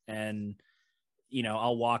now, and you know,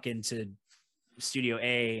 I'll walk into Studio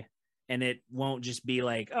A and it won't just be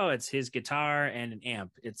like, oh, it's his guitar and an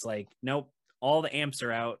amp. It's like, nope, all the amps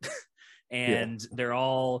are out and they're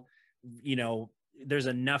all, you know, there's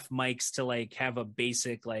enough mics to like have a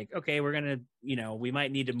basic, like, okay, we're gonna, you know, we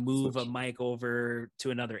might need to move a mic over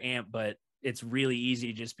to another amp, but it's really easy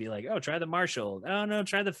to just be like, oh, try the Marshall, oh no,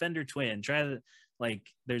 try the Fender Twin, try the, like,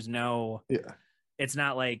 there's no, it's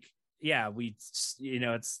not like, we, you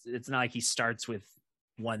know, it's not like he starts with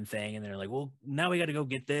one thing and they're like, well, now we got to go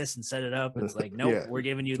get this and set it up. It's like, nope, we're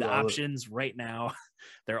giving you the options right now.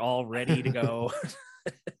 They're all ready to go.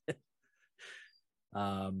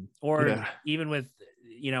 Even with,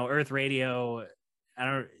 you know, Earth Radio,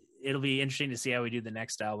 it'll be interesting to see how we do the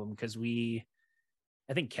next album, because I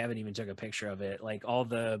think Kevin even took a picture of it, like all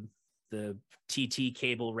the TT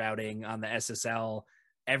cable routing on the SSL,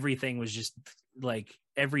 everything was just like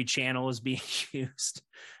every channel is being used,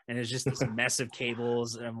 and it's just this mess of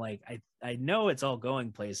cables. And I'm like, I know it's all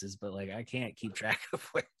going places, but like I can't keep track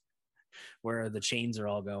of where the chains are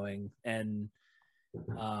all going. And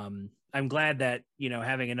I'm glad that, you know,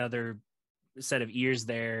 having another set of ears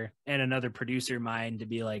there and another producer mind to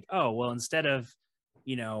be like, oh, well, instead of,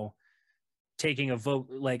 you know, taking a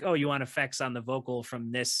vocal, like, oh, you want effects on the vocal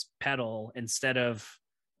from this pedal, instead of,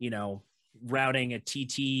 you know, routing a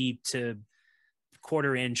TT to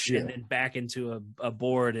quarter inch and then back into a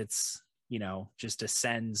board, it's, you know, just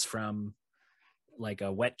ascends from like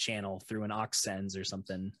a wet channel through an aux sends or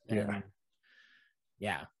something. And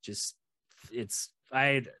just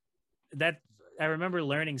I remember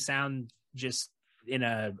learning sound just in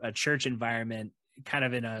a church environment, kind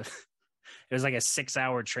of in a it was like a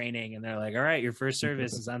 6-hour training, and they're like, all right, your first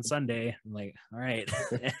service is on Sunday. I'm like, all right.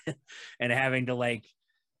 And having to like,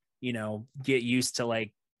 you know, get used to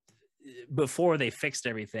like, before they fixed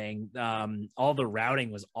everything, all the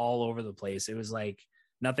routing was all over the place. It was like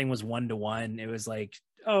nothing was 1-to-1. It was like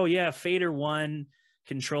oh yeah, fader 1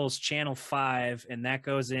 controls channel 5, and that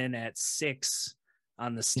goes in at 6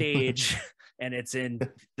 on the stage, and it's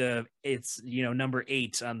number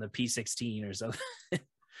 8 on the P16 or something.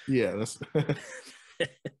 Yeah, that's.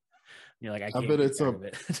 You're like, I bet it's a.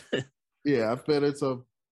 Yeah, I bet it's a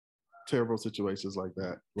terrible situations like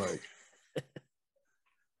that. Like,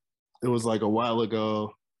 it was like a while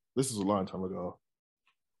ago. This is a long time ago.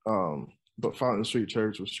 But Fountain Street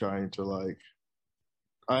Church was trying to like.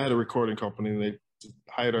 I had a recording company, and they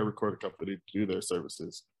hired a recording company to do their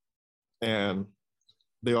services, and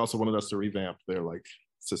they also wanted us to revamp their like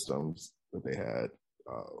systems that they had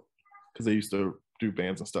because they used to do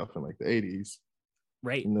bands and stuff in like the 80s,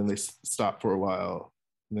 right? And then they stopped for a while,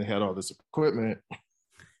 and they had all this equipment.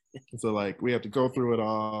 So like we have to go through it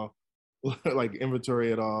all, like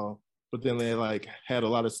inventory it all. But then they like had a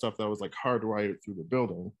lot of stuff that was like hardwired through the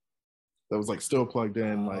building that was like still plugged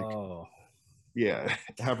in, like yeah,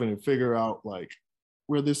 having to figure out like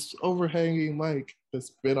where this overhanging mic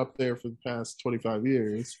that's been up there for the past 25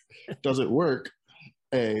 years doesn't work.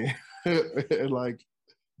 A and like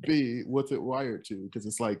B, what's it wired to? Because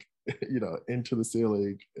it's like, into the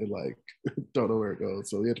ceiling and like don't know where it goes.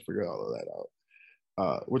 So we had to figure all of that out.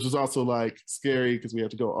 Which is also like scary because we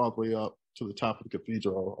had to go all the way up to the top of the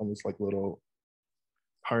cathedral on this like little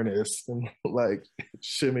harness and like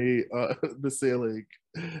shimmy the ceiling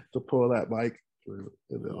to pull that mic through.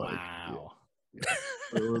 And then, wow.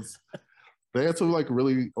 It was. They had some like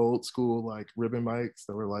really old school like ribbon mics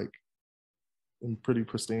that were like in pretty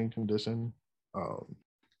pristine condition.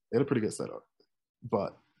 They had a pretty good setup,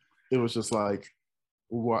 but it was just like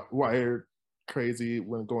wired crazy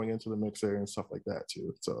when going into the mixer and stuff like that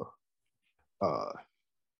too. So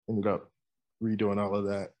ended up redoing all of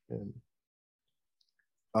that, and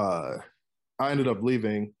I ended up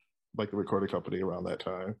leaving like the recording company around that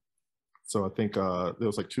time. So I think there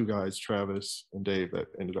was like 2 guys, Travis and Dave, that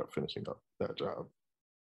ended up finishing up that job.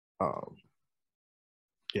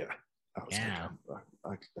 Yeah. I was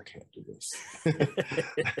like, I can't do this.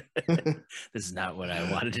 This is not what I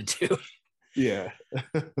wanted to do. Yeah.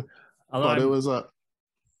 But it was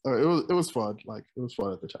fun. Like it was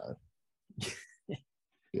fun at the time.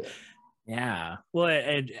 Yeah. Yeah. Well,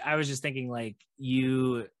 I was just thinking like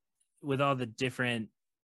you, with all the different,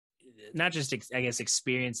 not just I guess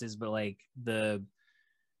experiences, but like the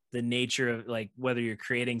nature of like whether you're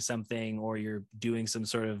creating something or you're doing some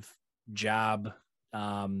sort of job,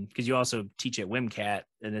 because you also teach at WMCAT,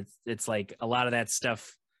 and it's like a lot of that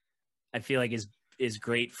stuff I feel like is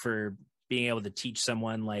great for being able to teach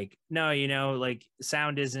someone like, no, like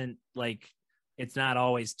sound isn't like, it's not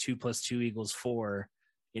always 2 + 2 = 4.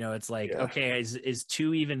 It's like, okay, is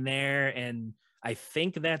 2 even there? And I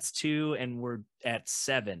think that's 2, and we're at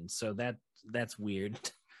 7. So that's weird.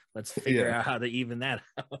 Let's figure out how to even that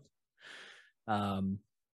out.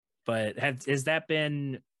 But is that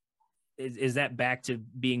back to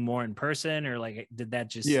being more in person, or like did that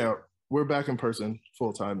just? Yeah, we're back in person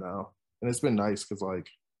full time now, and it's been nice because like,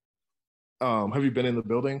 have you been in the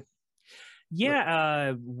building?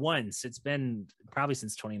 Yeah, once. It's been probably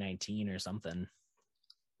since 2019 or something.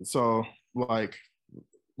 So like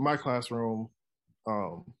my classroom,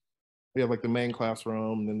 we have like the main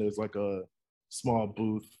classroom, and then there's like a small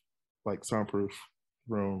booth, like soundproof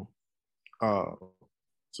room. So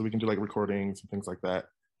we can do like recordings and things like that.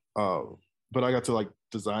 But I got to like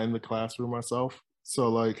design the classroom myself. So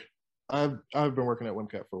like I've been working at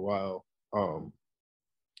WMCAT for a while.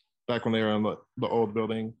 Back when they were in the old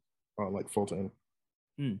building on like Fulton.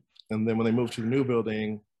 And then when they moved to the new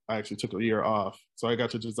building, I actually took a year off. So I got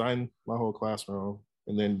to design my whole classroom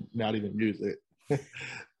and then not even use it.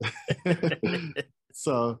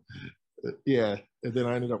 So yeah, and then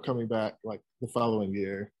I ended up coming back like the following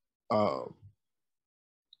year.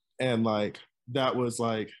 And like that was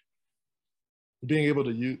like being able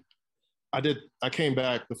to use. I came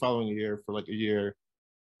back the following year for like a year,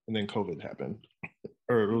 and then COVID happened.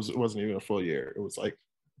 Or it wasn't even a full year. It was like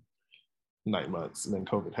 9 months, and then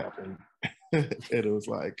COVID happened. And it was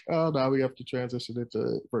like, oh, now we have to transition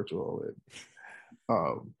into virtual.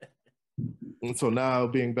 And so now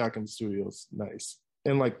being back in the studio is nice.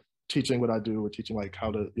 And like teaching what I do, we're teaching like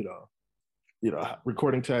how to,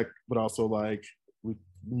 recording tech, but also like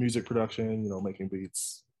music production, making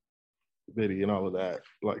beats, video, and all of that.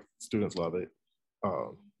 Like students love it.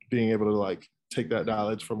 Being able to like take that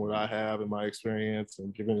knowledge from what I have and my experience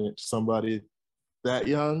and giving it to somebody that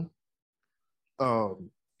young, and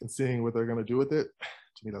seeing what they're gonna do with it.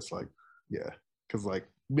 To me, that's like, yeah. Because like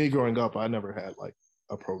me growing up, I never had like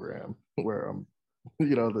a program where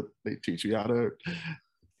that they teach you how to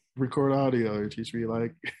record audio or teach me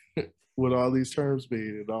like what all these terms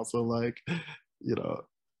mean, and also like,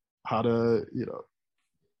 how to,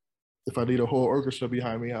 if I need a whole orchestra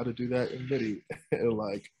behind me, how to do that in MIDI, and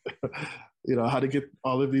like, how to get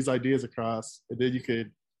all of these ideas across, and then you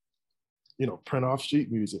could, print off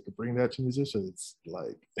sheet music and bring that to musicians.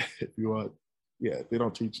 Like, if you want, yeah, they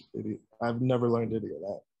don't teach any. I've never learned any of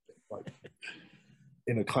that, like,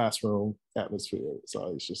 in a classroom atmosphere. So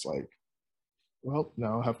it's just like, well,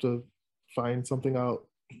 now I have to find something out,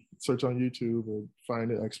 search on YouTube, or find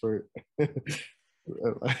an expert,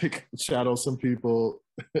 like shadow some people.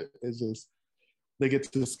 It's just they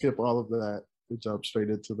get to skip all of that to jump straight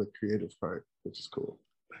into the creative part, which is cool.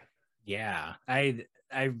 Yeah, I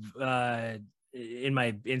in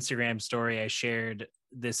my Instagram story I shared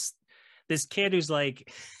this kid who's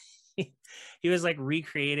like he was like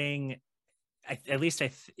recreating, at least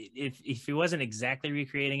if he wasn't exactly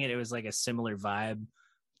recreating it, it was like a similar vibe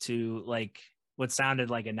to like what sounded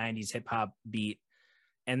like a 90s hip hop beat.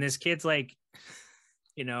 And this kid's like,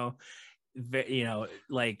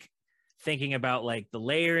 like thinking about like the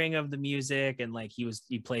layering of the music, and like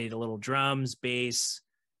he played a little drums, bass,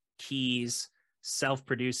 keys,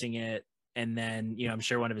 self-producing it. And then, I'm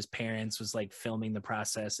sure one of his parents was like filming the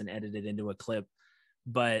process and edited into a clip.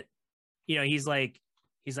 But, he's like,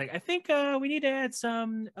 I think we need to add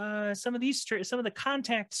some of some of the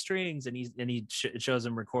contact strings. And he shows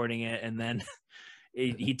him recording it. And then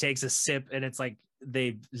he takes a sip, and it's like,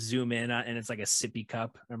 they zoom in on, and it's like a sippy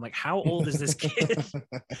cup. And I'm like, how old is this kid?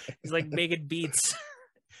 He's like making beats.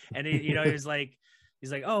 And he was like,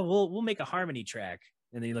 he's like, oh, we'll make a harmony track.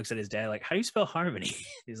 And then he looks at his dad like, how do you spell harmony?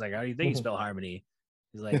 He's like, how do you think you spell harmony?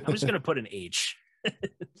 He's like, I'm just gonna put an H.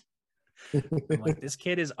 I'm like, this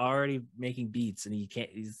kid is already making beats, and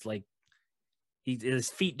he's like, his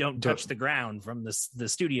feet don't touch the ground from the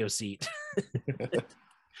studio seat.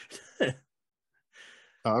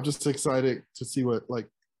 I'm just excited to see what like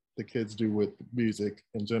the kids do with music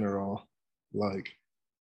in general. Like,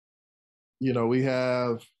 we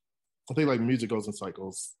have, I think like music goes in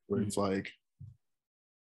cycles where it's like,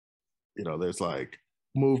 there's like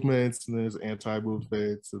movements, and there's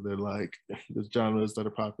anti-movements, and then like there's genres that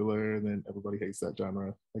are popular, and then everybody hates that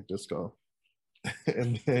genre, like disco.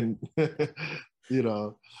 And then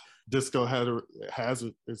disco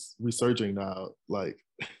it's resurging now. Like,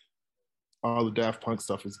 all the Daft Punk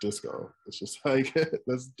stuff is disco. It's just like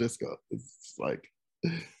that's disco. It's like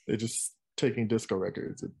they're just taking disco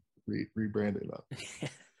records and rebranding them.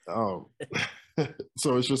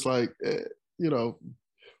 So it's just like,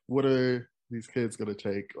 what are these kids gonna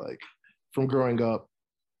take like from growing up?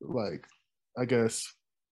 Like, I guess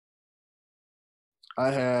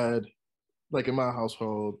I had, like, in my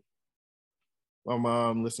household, my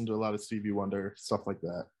mom listened to a lot of Stevie Wonder, stuff like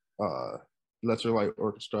that. Electric light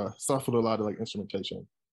orchestra, stuff with a lot of like instrumentation.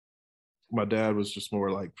 My dad was just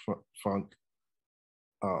more like funk,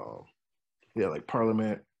 like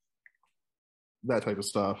Parliament, that type of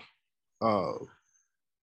stuff.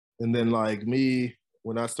 And then like me,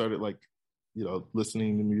 when I started like,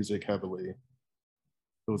 listening to music heavily, it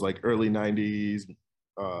was like early 90s.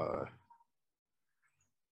 For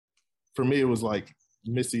me, it was like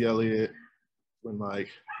Missy Elliott when like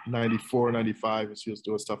 94, 95, and she was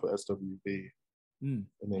doing stuff with SWV. And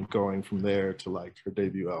then going from there to like her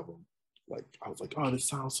debut album, like I was like, oh, this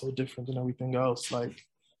sounds so different than everything else. Like,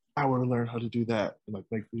 I want to learn how to do that and like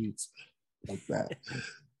make beats like that.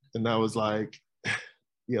 And that was like,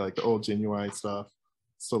 yeah, like the old Genuine stuff.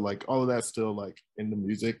 So like all of that's still like in the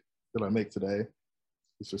music that I make today.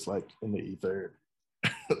 It's just like in the ether.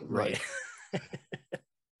 Right.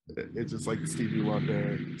 It's just like Stevie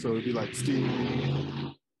Wonder. So it'd be like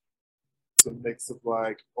Stevie, a mix of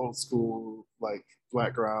like old school, like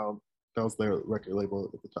Blackground. That was their record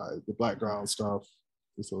label at the time. The Blackground stuff.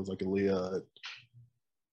 So it was like Aaliyah.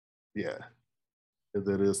 Yeah. And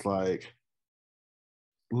then it's like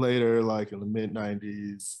later, like in the mid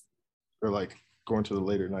 90s, or like going to the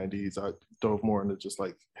later 90s, I dove more into just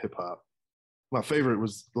like hip hop. My favorite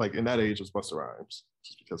was like in that age was Busta Rhymes,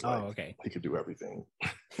 just because like he could do everything.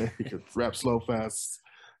 He could rap slow, fast,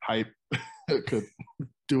 hype, could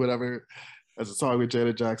do whatever. Has a song with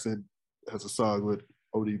Janet Jackson, has a song with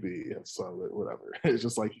ODB, has a song with whatever. It's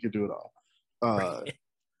just like he could do it all.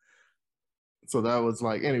 So that was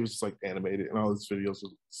like, and he was just like animated, and all his videos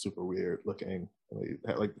were super weird looking. And he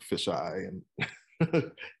had like the fisheye, and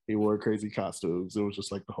he wore crazy costumes. It was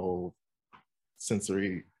just like the whole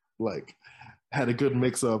sensory, like, had a good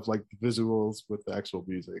mix of like the visuals with the actual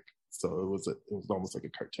music. So it was almost like a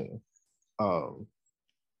cartoon.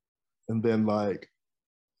 And then like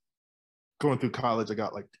going through college, I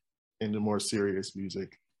got like into more serious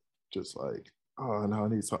music, just like oh no, I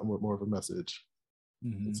need something with more of a message.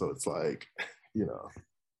 And so it's like, you know,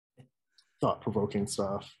 thought-provoking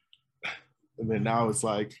stuff. And then now it's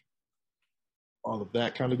like all of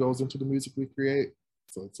that kind of goes into the music we create.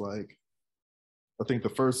 So it's like, I think the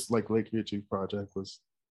first like Lake Richie project was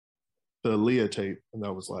the Aaliyah tape, and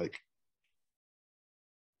that was like,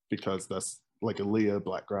 because that's like Aaliyah,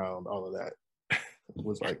 Blackground, all of that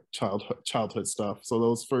was like childhood stuff. So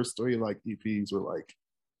those first three like EPs were like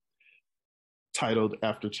titled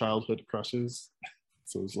after childhood crushes.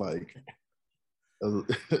 So it's like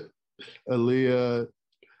Aaliyah,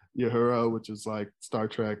 Uhura, which is like Star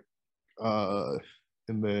Trek, and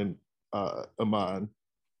then Aman.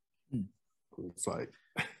 It's like,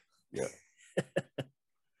 yeah.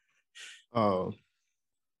 So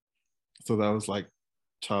that was like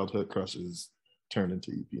childhood crushes turned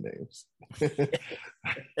into EP names.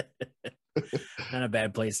 Not a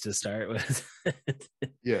bad place to start with.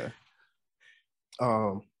 Yeah.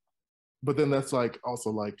 But then that's like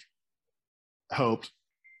also like helped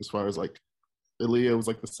as far as like Aaliyah was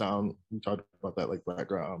like the sound. We talked about that, like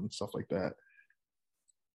background and stuff like that.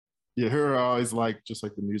 Yeah, her I always like just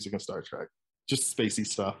like the music and Star Trek, just spacey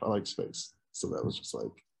stuff. I like space, so that was just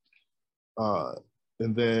like,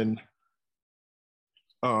 and then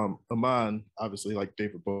Aman obviously like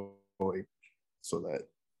David Bowie, so that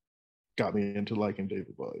got me into liking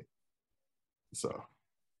David Bowie. So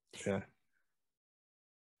yeah,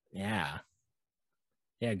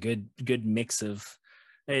 yeah, good mix of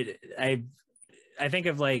I think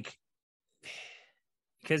of like,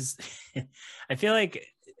 because I feel like,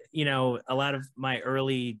 you know, a lot of my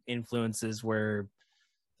early influences were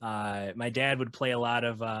my dad would play a lot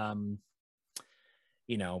of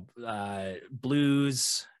you know,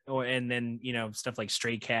 blues, and then, you know, stuff like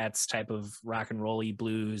Stray Cats type of rock and rolly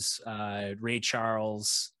blues, Ray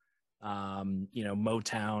Charles, you know,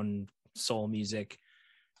 Motown soul music.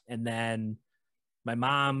 And then my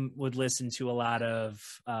mom would listen to a lot of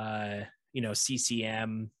you know,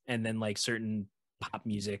 CCM, and then like certain pop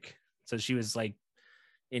music. So she was like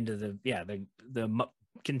into the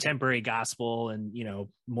contemporary gospel and, you know,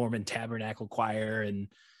 Mormon Tabernacle Choir and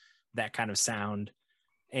that kind of sound.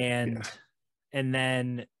 And yeah, and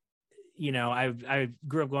then, you know, I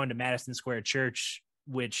grew up going to Madison Square Church,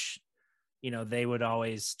 which, you know, they would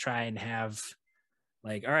always try and have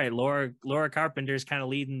like, all right, Laura Carpenter's kind of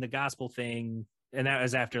leading the gospel thing. And that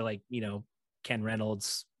was after, like, you know, Ken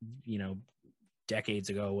Reynolds, you know, decades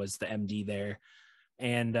ago was the MD there.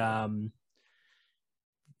 And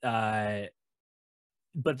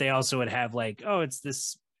but they also would have like, oh, it's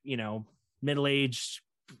this, you know, middle-aged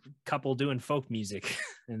couple doing folk music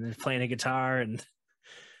and they're playing a guitar, and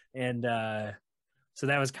so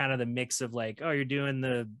that was kind of the mix of like, oh, you're doing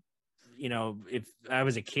the, you know, if I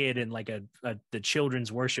was a kid in like the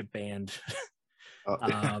children's worship band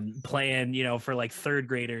playing, you know, for like third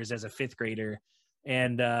graders as a fifth grader,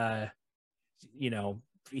 and you know,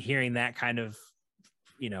 hearing that kind of,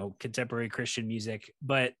 you know, contemporary Christian music.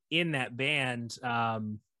 But in that band,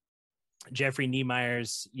 Jeffrey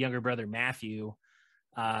Niemeyer's younger brother Matthew,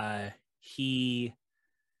 he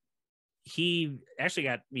actually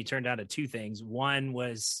got me turned on to two things. One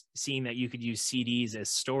was seeing that you could use CDs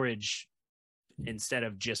as storage instead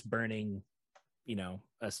of just burning, you know,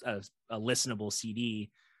 a listenable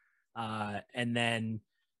CD. And then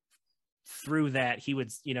through that, he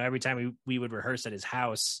would, you know, every time we would rehearse at his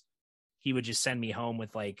house, he would just send me home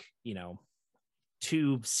with like, you know,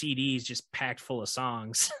 2 CDs just packed full of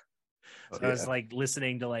songs. So I was like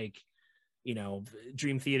listening to like, you know,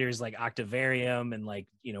 Dream Theater's like Octavarium, and like,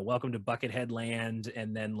 you know, Welcome to Buckethead Land,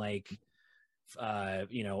 and then like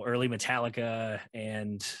you know, early Metallica,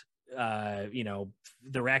 and you know,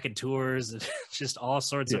 the Raconteurs, just all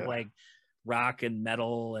sorts of like rock and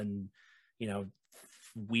metal and, you know,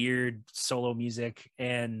 weird solo music.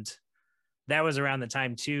 And that was around the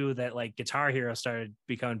time too that like Guitar Hero started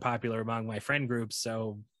becoming popular among my friend groups.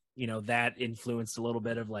 So, you know, that influenced a little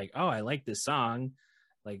bit of like, oh, I like this song,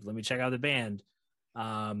 like, let me check out the band.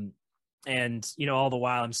 And, you know, all the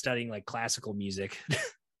while I'm studying like classical music.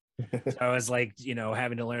 So I was like, you know,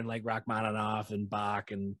 having to learn like Rachmaninoff and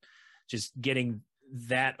Bach and just getting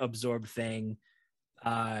that absorbed thing.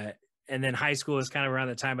 And then high school is kind of around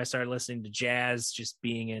the time I started listening to jazz, just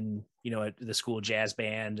being in, you know, the school jazz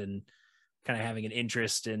band and kind of having an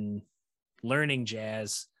interest in learning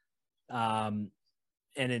jazz. And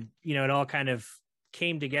it, you know, it all kind of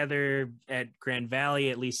came together at Grand Valley,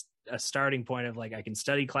 at least a starting point of like, I can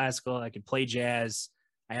study classical, I can play jazz,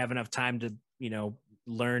 I have enough time to, you know,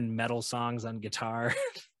 learn metal songs on guitar.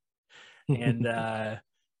 And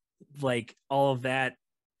like all of that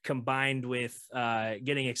combined with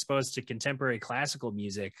getting exposed to contemporary classical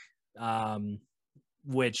music,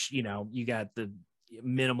 which, you know, you got the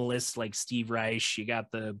minimalists like Steve Reich, you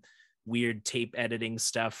got the weird tape editing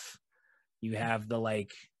stuff, you have the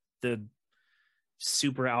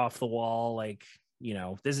super off the wall, like, you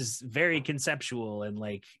know, this is very conceptual and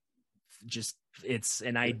like just it's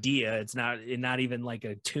an idea, it's not even like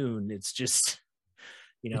a tune, it's just,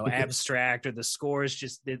 you know, abstract, or the score is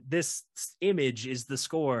just this image is the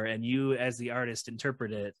score and you as the artist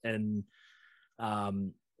interpret it. And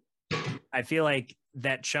I feel like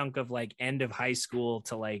that chunk of like end of high school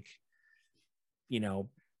to like, you know,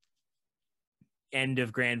 end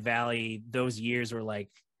of Grand Valley, those years were like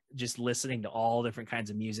just listening to all different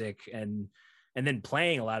kinds of music and then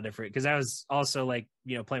playing a lot of different, because I was also like,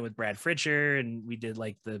 you know, playing with Brad Fritcher and we did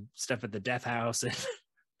like the stuff at the Death House and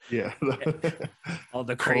yeah, all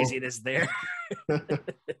the craziness there.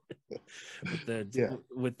 Yeah,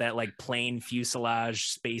 with that like plain fuselage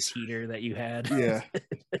space heater that you had. Yeah,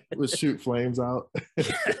 it would shoot flames out.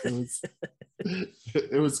 It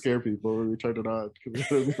would scare people when we turned it on,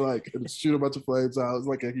 because it would be like, it would shoot a bunch of flames out. It was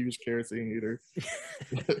like a huge kerosene heater.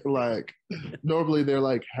 Like normally they're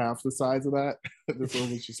like half the size of that. This one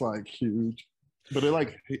was just like huge, but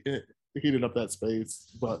it heated up that space.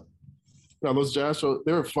 But you know, those jazz shows,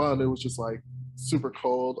 they were fun. It was just like super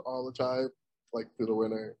cold all the time, like through the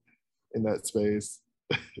winter in that space.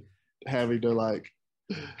 Having to like,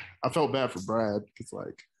 I felt bad for Brad because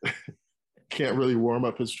like can't really warm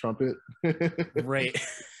up his trumpet. Right.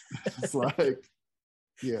 It's like,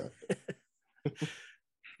 yeah.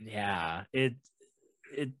 Yeah. It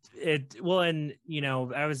well, and you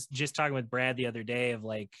know, I was just talking with Brad the other day of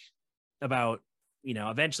like about, you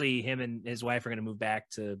know, eventually him and his wife are going to move back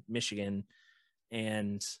to Michigan.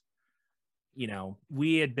 And, you know,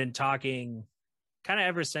 we had been talking kind of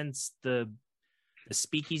ever since the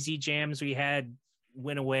speakeasy jams we had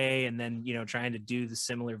went away, and then, you know, trying to do the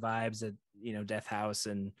similar vibes at, you know, Death House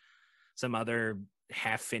and some other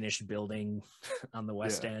half finished building on the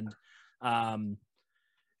West End.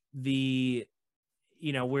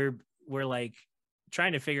 You know, we're like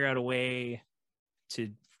trying to figure out a way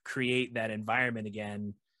to create that environment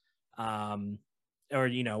again, or,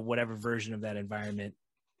 you know, whatever version of that environment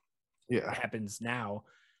happens now.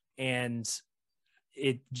 And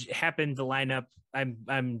it happened to line up.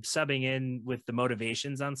 I'm subbing in with the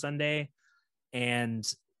Motivations on Sunday, and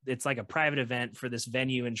it's like a private event for this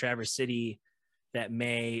venue in Traverse City that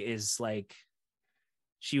May is like,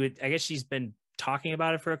 I guess she's been talking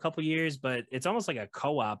about it for a couple years, but it's almost like a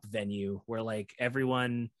co-op venue where like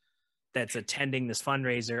everyone that's attending this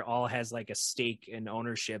fundraiser all has like a stake and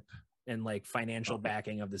ownership and like financial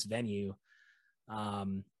backing of this venue,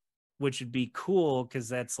 which would be cool because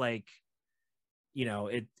that's like, you know,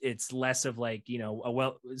 it's less of like, you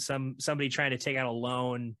know, somebody trying to take out a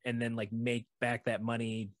loan and then like make back that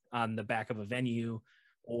money on the back of a venue,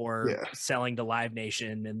 or selling to Live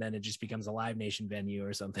Nation and then it just becomes a Live Nation venue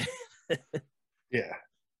or something. Yeah,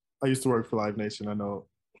 I used to work for Live Nation. I know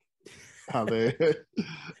how they're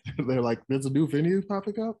like, there's a new venue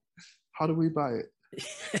popping up, how do we buy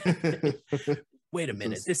it? Wait a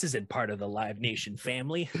minute, this isn't part of the Live Nation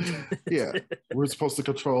family. Yeah, we're supposed to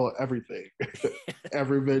control everything.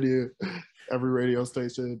 Every venue, every radio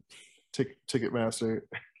station, Ticketmaster,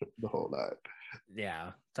 the whole lot.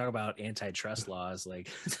 Yeah, talk about antitrust laws.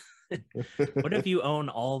 Like, what if you own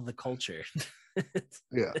all the culture?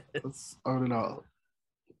 Yeah, let's own it all.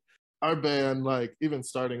 Our band, like, even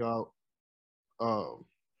starting out,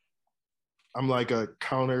 I'm like a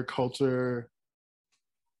counterculture.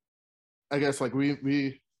 I guess like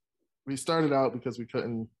we started out because we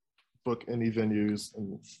couldn't book any venues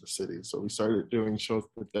in the city, so we started doing shows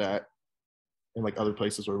with that and like other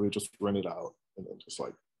places where we just rent it out and then just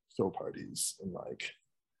like throw parties and like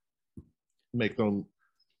make them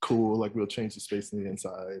cool. Like we'll change the space on the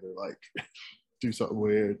inside or like do something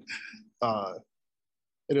weird. And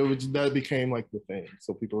that became like the thing.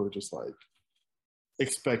 So people were just like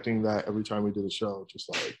expecting that every time we did a show, just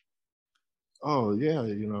like, oh yeah,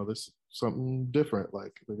 you know, this is something different.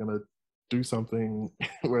 Like they're gonna do something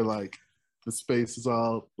where like the space is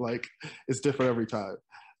all like, it's different every time.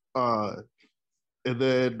 And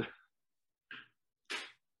then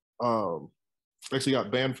actually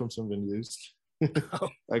got banned from some venues.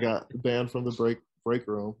 I got banned from the break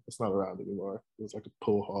room. It's not around anymore. It was like a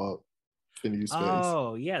pool hall venue space.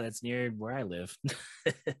 Oh yeah, that's near where I live.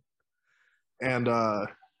 And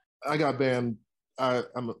I got banned. I'm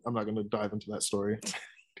not going to dive into that story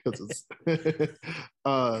because it's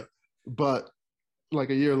but like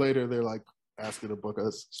a year later they're like asking to book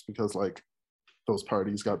us just because like those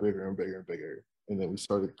parties got bigger and bigger and bigger, and then we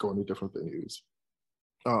started going to different venues.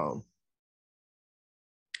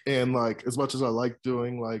 And like as much as I like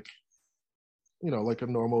doing like, you know, like a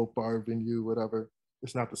normal bar venue, whatever,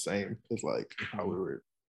 it's not the same as like how we were.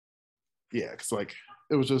 Yeah, because like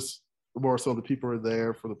it was just more so the people were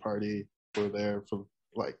there for the party, were there for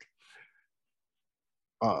like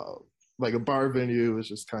a bar venue is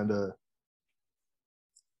just kind of,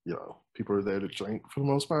 you know, people are there to drink for the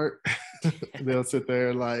most part. They'll sit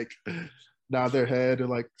there like nod their head and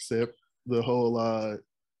like sip the whole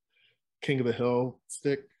King of the Hill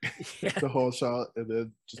stick, the whole shot, and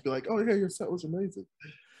then just be like, "Oh yeah, your set was amazing."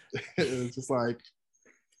 It's just like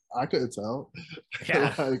I couldn't tell.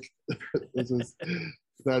 Yeah. Like it's just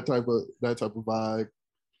that type of vibe.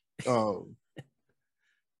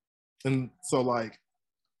 And so like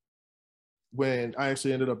when I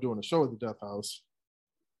actually ended up doing a show at the Death House,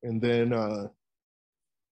 and then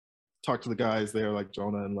talked to the guys there, like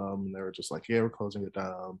Jonah and Lum, and they were just like, "Yeah, we're closing it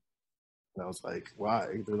down." And I was like, "Why?"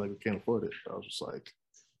 They're like, "We can't afford it." I was just like,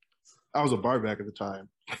 I was a bar back at the time,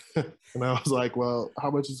 and I was like, "Well,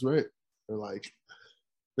 how much is rent?" They're like,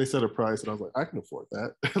 they set a price, and I was like, "I can afford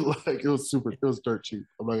that." Like it was dirt cheap.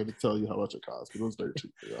 I'm not going to tell you how much it cost, but it was dirt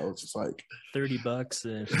cheap. I was just like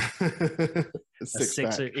 $30 a six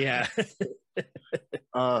pack. Yeah.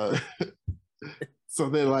 So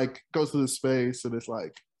they like goes to the space, and it's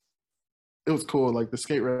like it was cool. Like the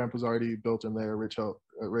skate ramp was already built in there. Rich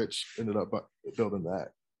ended up building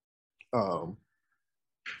that.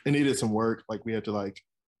 It needed some work. Like we had to like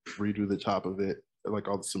redo the top of it, like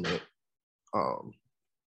all the cement.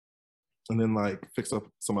 And then like fix up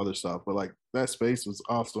some other stuff. But like that space was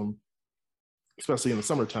awesome, especially in the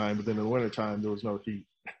summertime. But then in the wintertime, there was no heat.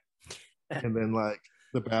 And then like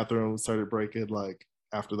the bathroom started breaking like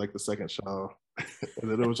after like the second show. And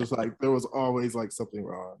then it was just like there was always like something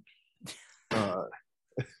wrong.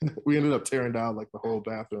 We ended up tearing down like the whole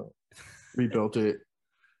bathroom, rebuilt it,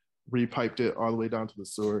 repiped it all the way down to the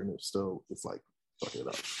sewer, and it's like fucking it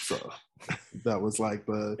up. So that was like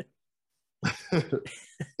the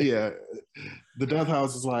yeah, the Death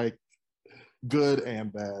House is like good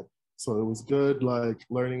and bad. So it was good like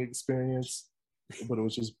learning experience, but it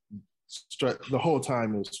was just the whole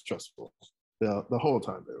time it was stressful. The whole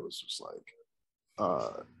time there was just like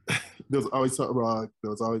there was always something wrong.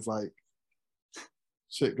 There was always like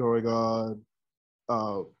shit going on.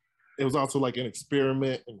 It was also like an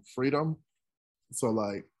experiment in freedom. So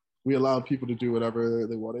like we allowed people to do whatever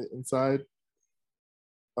they wanted inside.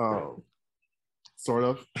 Sort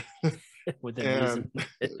of. Within reason.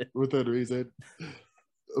 Within reason.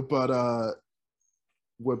 But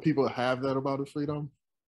when people have that amount of freedom,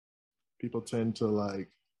 people tend to like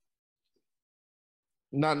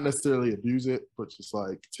not necessarily abuse it, but just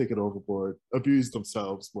like take it overboard, abuse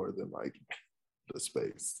themselves more than like the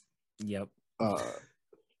space. Yep.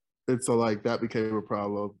 And so like that became a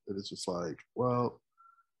problem. And it's just like, well,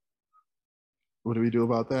 what do we do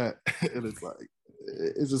about that? And it's like,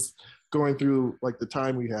 it's just going through like the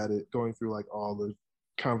time we had it, going through like all the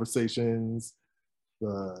conversations,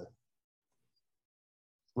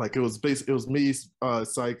 like it was me,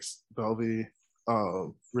 Sykes, Belvy,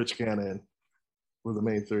 Rich Cannon were the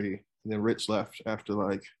main three. And then Rich left after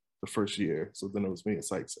like the first year. So then it was me and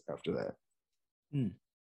Sykes after that.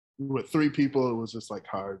 With three people, it was just like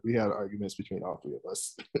hard. We had arguments between all three of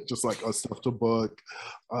us, just like us stuff to book,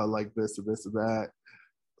 like this and this and that.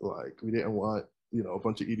 Like we didn't want, you know, a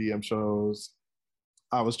bunch of EDM shows.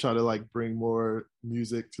 I was trying to like bring more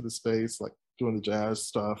music to the space, like doing the jazz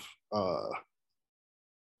stuff. The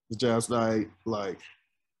jazz night, like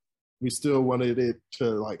we still wanted it to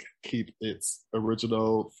like keep its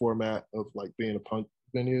original format of like being a punk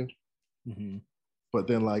venue. Mm-hmm. But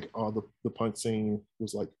then like all the punk scene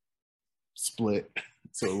was like split.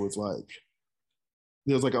 So it was like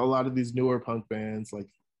there's like a lot of these newer punk bands like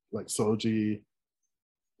Soji,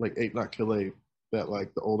 like Ape Not Kill Ape, that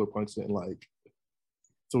like the older punks didn't like.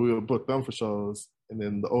 So we would book them for shows, and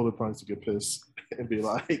then the older punks would get pissed and be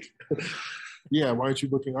like, "Yeah, why aren't you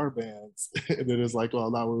booking our bands?" And then it's like, "Well,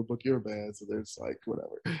 now we'll book your bands." And there's like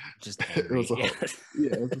whatever. Just angry. It was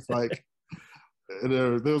yeah, it's just like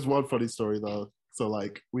there was one funny story though. So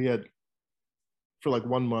like we had for like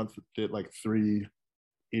 1 month did like 3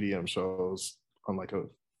 EDM shows on like a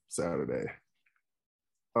Saturday.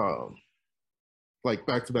 Like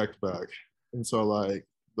back to back to back. And so like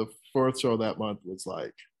the 4th show that month was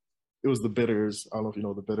like it was the Bitters. I don't know if you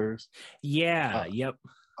know the Bitters. Yeah, yep.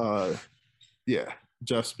 Yeah,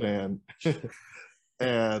 Jeff's band.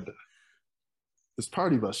 And this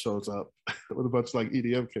party bus shows up with a bunch of like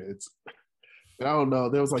EDM kids. And I don't know,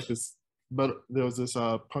 there was this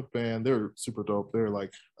punk band. They were super dope. They were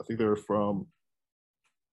like, I think they were from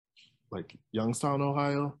like Youngstown,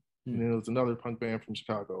 Ohio, and then there was another punk band from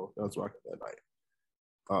Chicago that was rocking that night.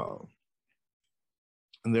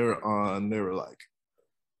 And they were like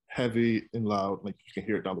heavy and loud, like you can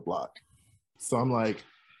hear it down the block. So I'm like,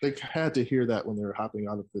 they had to hear that when they were hopping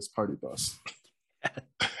out of this party bus.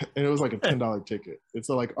 And it was like a $10 ticket. And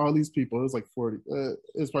so like all these people, it was like 40, it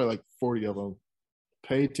was probably like 40 of them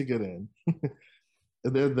paid to get in.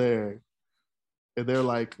 And they're there. And they're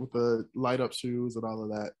like with the light up shoes and all of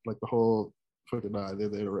that, like the whole fucking nine, they're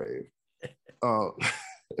there to rave. And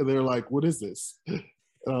they're like, what is this? And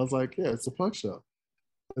I was like, yeah, it's a punk show.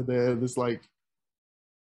 And then this like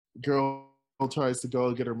girl tries to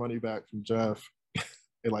go get her money back from Jeff,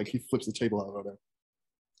 and like he flips the table out on her.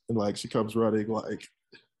 And like she comes running like,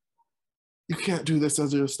 you can't do this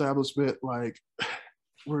as your establishment. Like,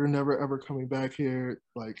 we're never ever coming back here.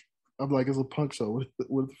 Like, I'm like, it's a punk show.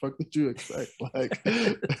 What the fuck did you expect? Like,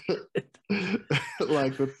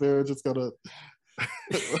 like that they're just gonna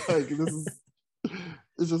like this is.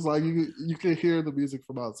 It's just like you can hear the music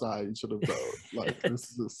from outside. You should have known. Like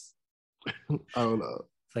this is just, I don't know.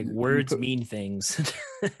 It's like words mean things.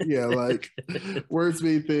 Yeah, like words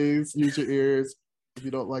mean things. Use your ears. If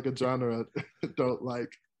you don't like a genre, don't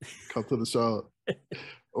like come to the show,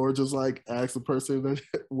 or just like ask the person that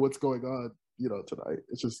what's going on, tonight.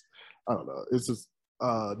 It's just, I don't know. It's just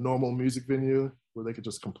a normal music venue where they could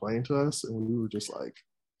just complain to us, and we were just like,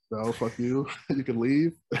 no, fuck you. You can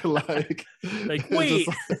leave. like wait.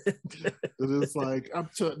 It's just like I'm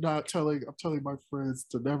telling my friends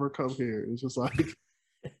to never come here. It's just like,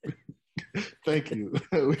 thank you.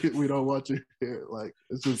 we don't want you here. Like,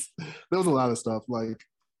 it's just, there was a lot of stuff. Like,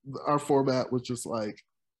 our format was just like,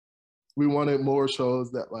 we wanted more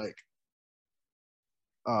shows that like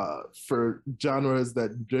for genres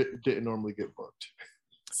that didn't normally get booked.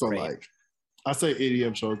 So right. Like, I say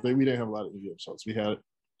EDM shows, but we didn't have a lot of EDM shows. We had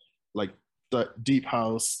like the deep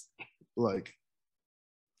house, like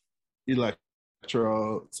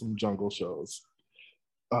electro, some jungle shows.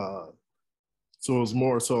 So it was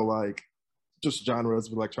more so like just genres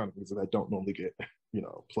of electronic music that don't normally get,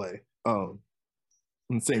 play. And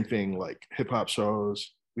same thing, like hip hop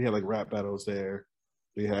shows. We had like rap battles there.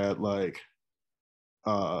 We had like,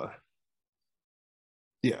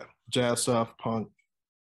 jazz stuff, punk,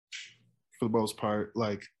 for the most part.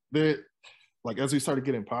 Like as we started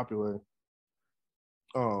getting popular,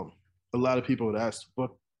 a lot of people would ask to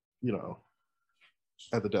book,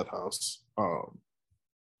 at the Death House.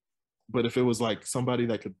 But if it was like somebody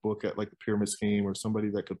that could book at like the Pyramid Scheme or somebody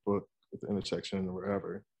that could book at the Intersection or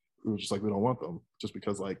wherever, we were just like, we don't want them, just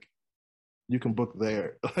because like you can book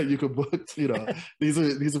there. You can book, these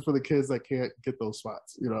are for the kids that can't get those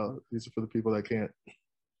spots, these are for the people that can't,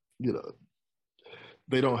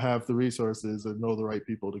 they don't have the resources or know the right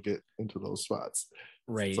people to get into those spots.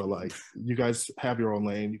 Right. So like, you guys have your own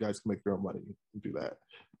lane, you guys can make your own money and do that.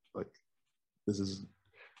 Like,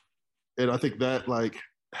 and I think that like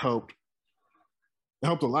helped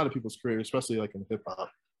a lot of people's career, especially like in hip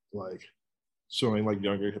hop, like showing like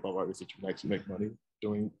younger hip hop artists that you can actually make money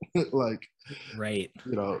doing like, right,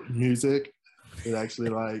 music, and actually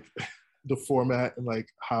like the format and like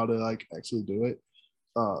how to like actually do it.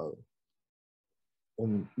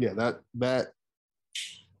 And yeah, that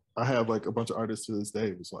I have like a bunch of artists to this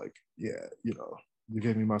day was like, yeah, you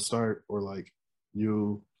gave me my start, or like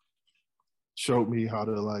you showed me how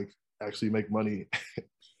to like actually make money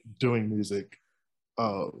doing music.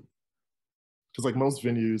 Because like most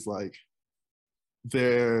venues, like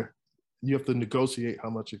you have to negotiate how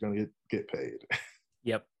much you're gonna get paid.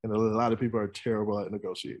 Yep. And a lot of people are terrible at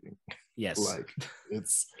negotiating. Yes. Like,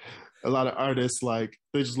 it's a lot of artists, like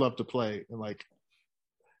they just love to play, and like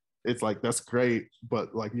it's like, that's great,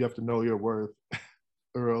 but like you have to know your worth,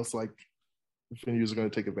 or else like venues are gonna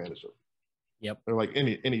take advantage of it. Yep. Or like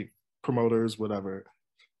any promoters, whatever.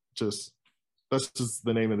 Just, that's just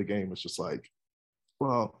the name of the game. It's just like,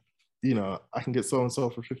 well, I can get so and so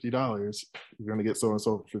for $50. You're gonna get so and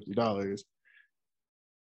so for $50.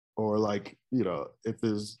 Or like, if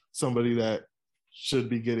there's somebody that should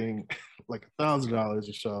be getting like $1,000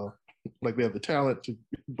 a show, like they have the talent to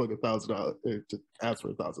book $1,000, to ask for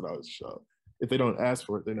 $1,000 a show. If they don't ask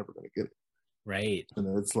for it, they're never gonna get it. Right.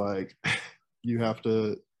 And it's like, you have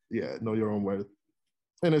to, know your own worth.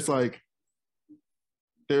 And it's like,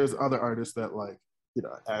 there's other artists that like,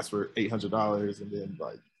 ask for $800 and then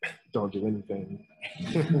like don't do anything.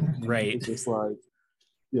 Right. It's just like,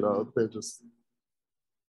 they're just,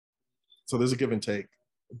 so there's a give and take.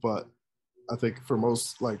 But I think for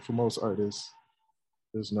most artists,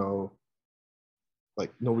 there's no,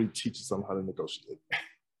 like, nobody teaches them how to negotiate.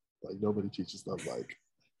 Like, nobody teaches them like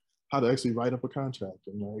how to actually write up a contract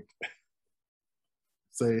and like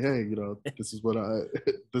say, hey, this is what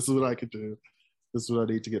this is what I could do. This is what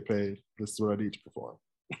I need to get paid. This is what I need to perform.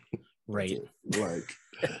 Right. Like,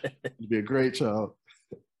 you'd be a great child,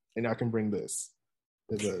 and I can bring this.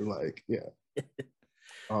 And then, like, yeah.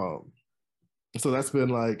 So that's been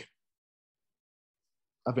like,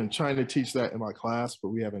 I've been trying to teach that in my class, but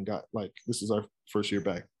we haven't got, like, this is our first year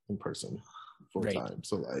back in person full time.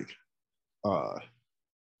 So like,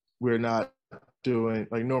 we're not doing,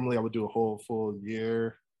 like, normally I would do a whole full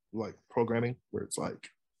year like programming where it's like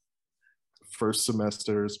first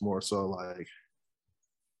semester is more so like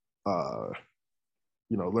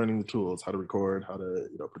learning the tools, how to record, how to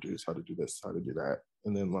produce, how to do this, how to do that.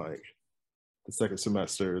 And then like the second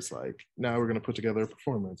semester is like, now we're going to put together a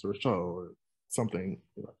performance or a show or something,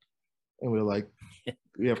 and we're like,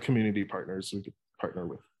 we have community partners, we could partner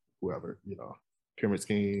with whoever, Pyramid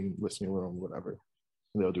Scheme, Listening Room, whatever,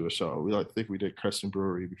 and they'll do a show. We like think we did Crescent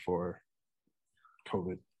Brewery before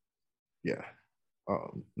COVID. Yeah.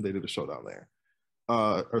 They did a show down there.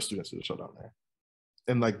 Our students did a show down there.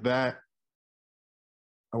 And like that,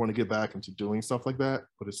 I want to get back into doing stuff like that,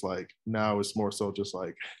 but it's like now it's more so just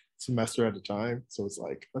like semester at a time. So it's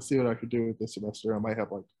like, let's see what I could do with this semester. I might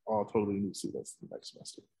have like all totally new students the next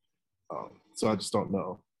semester. So I just don't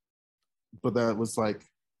know. But that was like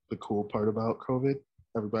the cool part about COVID.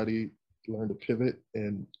 Everybody learned to pivot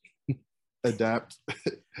and adapt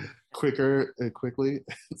quicker and quickly.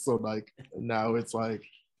 So like now it's like,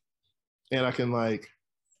 and I can like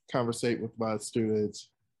conversate with my students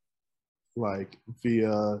like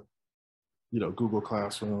via Google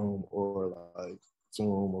Classroom or like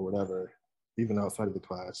Zoom or whatever, even outside of the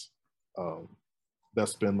class.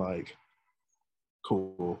 That's been like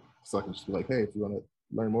cool. So I can just be like, hey, if you want to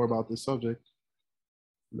learn more about this subject,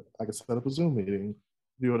 I can set up a Zoom meeting.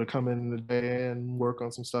 If you want to come in today and work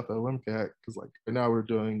on some stuff at WMCAT, because like right now we're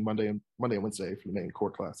doing Monday and Wednesday for the main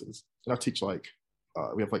core classes. And I teach like,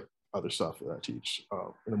 we have like other stuff that I teach.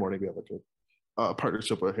 In the morning we have like a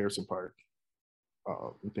partnership with Harrison Park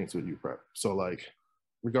and things with UPrep. So like,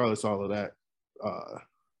 regardless of all of that,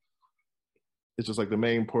 it's just like the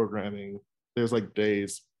main programming. There's like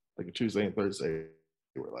days, like a Tuesday and Thursday,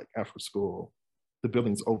 where like after school, the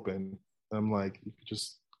building's open. I'm like, you could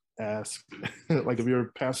just ask, like if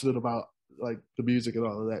you're passionate about like the music and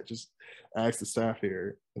all of that, just ask the staff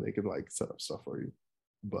here and they can like set up stuff for you.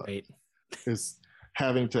 But it's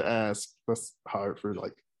having to ask, that's hard for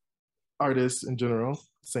like artists in general.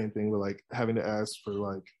 Same thing with like having to ask for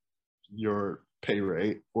like your pay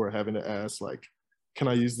rate, or having to ask like, can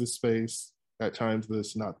I use this space at times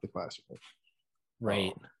that's not the classroom?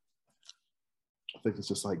 Right. I think it's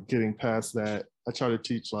just like getting past that. I try to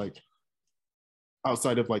teach like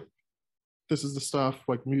outside of like, this is the stuff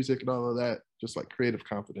like music and all of that, just like creative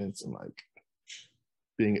confidence and like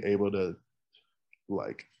being able to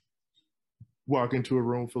like walk into a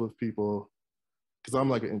room full of people, because I'm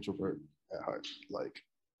like an introvert at heart, like,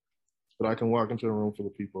 but I can walk into a room full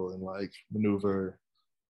of people and like maneuver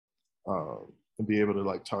and be able to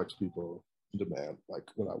like talk to people and demand like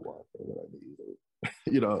what I want or what I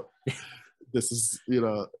need, or, this is,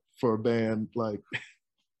 for a band, like,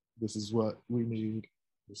 this is what we need.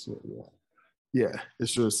 This is what we want. Yeah,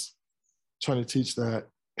 it's just trying to teach that.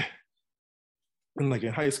 And like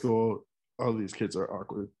in high school, all these kids are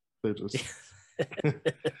awkward. They're just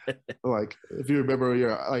like, if you remember,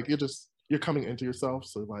 you're coming into yourself.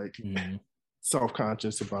 So like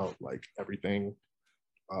self-conscious about like everything.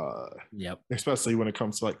 Especially when it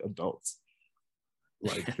comes to like adults.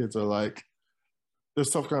 Like kids are like, they're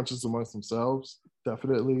self-conscious amongst themselves,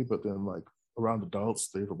 definitely, but then like around adults,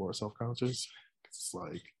 they're even more self-conscious. It's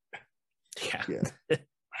like, yeah.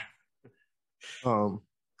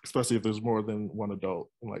 Especially if there's more than one adult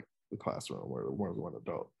in like the classroom or more than one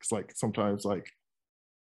adult. It's like sometimes like,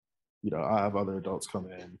 I have other adults come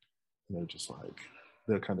in and they're just like,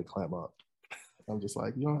 they'll kind of clam up. I'm just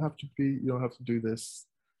like, you don't have to do this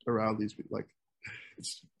around these people. Like,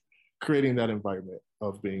 it's creating that environment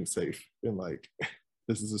of being safe and like,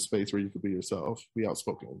 this is a space where you can be yourself, be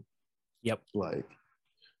outspoken. Yep. Like,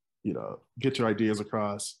 get your ideas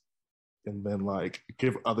across, and then like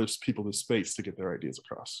give others people the space to get their ideas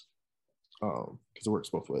across. Because it works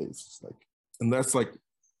both ways. It's like, and that's like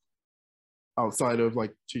outside of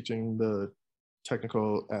like teaching the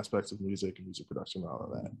technical aspects of music and music production and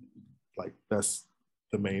all of that. Like that's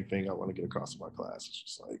the main thing I want to get across in my class. It's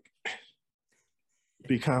just like,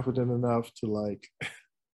 be confident enough to like,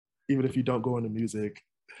 even if you don't go into music,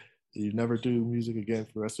 you never do music again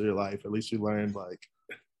for the rest of your life, at least you learn like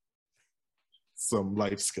some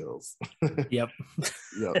life skills. Yep.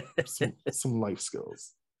 Yep. Some life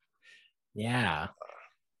skills. Yeah.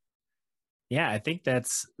 Yeah, I think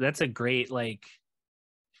that's a great like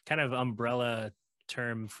kind of umbrella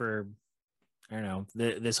term for, I don't know,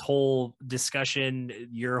 this whole discussion,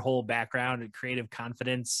 your whole background and creative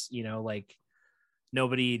confidence, you know, like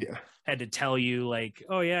nobody had to tell you like,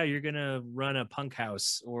 oh yeah, you're going to run a punk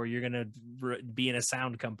house or you're going to be in a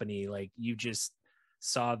sound company. Like you just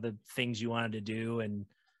saw the things you wanted to do and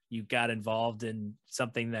you got involved in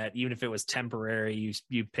something that even if it was temporary,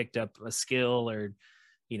 you picked up a skill or,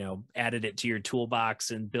 you know, added it to your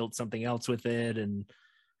toolbox and built something else with it. And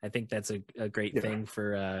I think that's a great thing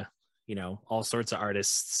for, you know, all sorts of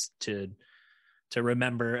artists to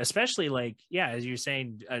remember, especially like, yeah, as you're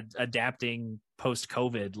saying, adapting post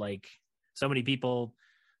COVID, like so many people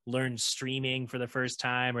learned streaming for the first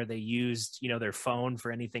time, or they used, you know, their phone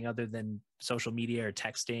for anything other than social media or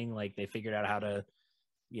texting. Like they figured out how to,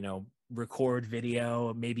 you know, record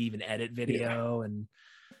video, maybe even edit video. And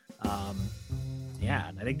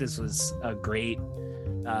yeah, I think this was a great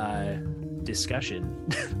discussion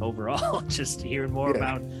overall. Just hearing more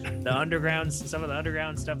about the underground, some of the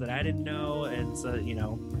underground stuff that I didn't know, and so, you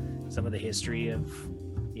know, some of the history of,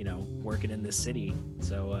 you know, working in this city.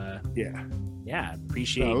 So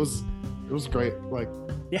appreciate. No, it was great. Like,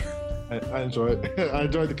 I enjoyed it. I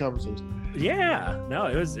enjoyed the conversation. Yeah, no,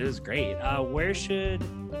 it was great. Where should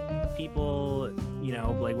people, you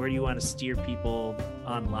know, like where do you want to steer people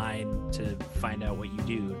online to find out what you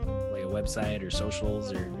do? Like a website or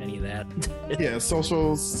socials or any of that? Yeah,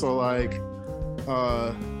 socials. So like,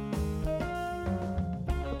 I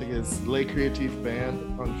think it's Lay Creative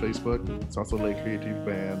Band on Facebook. It's also Lay Creative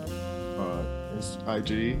Band on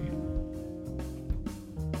IG.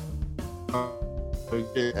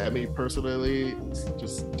 At me personally, it's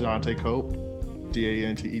just Dante Cope,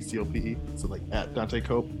 DanteCope. So like at Dante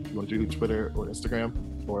Cope. You want to do Twitter or Instagram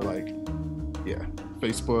or like,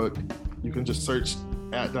 Facebook. You can just search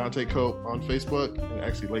at Dante Cope on Facebook and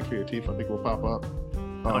actually Lay Creative, I think will pop up.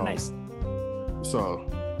 Oh, nice. So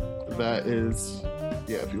that is,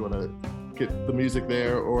 if you want to get the music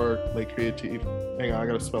there or Lay Creative. Hang on, I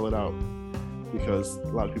gotta spell it out because a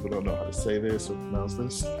lot of people don't know how to say this or pronounce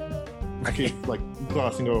this. I keep like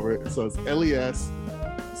glossing over it. So it's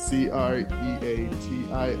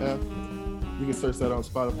LESCREATIF. You can search that on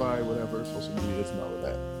Spotify, whatever, social media and all of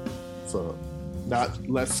that. So not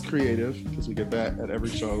less creative, because we get that at every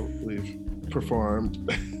show we've performed.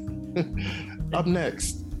 Up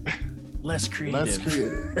next. Less creative. Less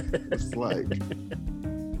creative. It's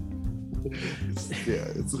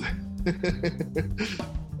like,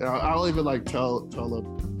 I'll even like tell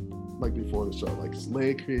them like before the show, like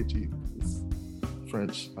Lay Creative. It's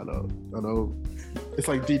French. I know. It's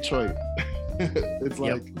like Detroit. It's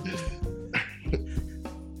like,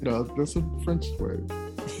 you know, there's a French word.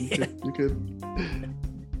 You could,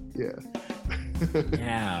 yeah.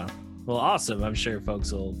 Well, awesome. I'm sure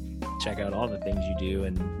folks will check out all the things you do,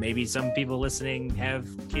 and maybe some people listening have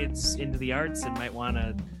kids into the arts and might want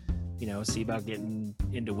to, you know, see about getting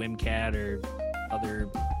into WMCAT or other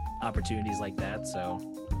opportunities like that. So,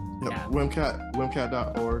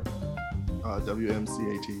 WMCAT.org,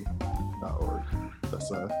 WMCAT.org. That's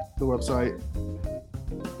the website.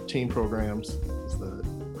 Teen programs.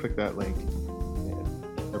 Click that link,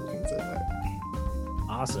 and everything's in there.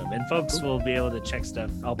 Awesome. And folks will be able to check stuff.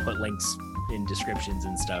 I'll put links in descriptions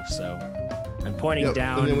and stuff. So I'm pointing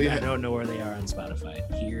down. I don't know where they are on Spotify.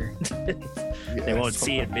 Here. They won't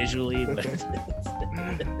see it visually, but.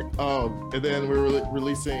 And then we're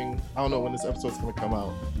releasing, I don't know when this episode's going to come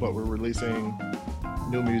out, but we're releasing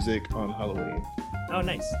new music on Halloween. Oh,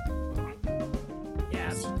 nice.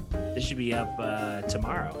 Yeah. This should be up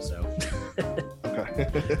tomorrow, so.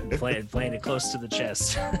 Okay. playing it close to the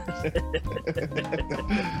chest.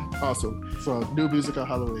 Awesome. So new music on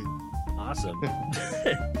Halloween. Awesome.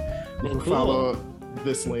 You can follow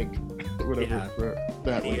this link, whatever for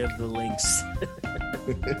that any link. of the links.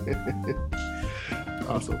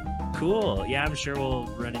 Awesome. Cool. Yeah, I'm sure we'll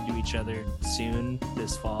run into each other soon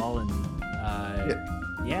this fall, and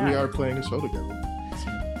we are playing a show together.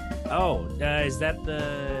 Oh, is that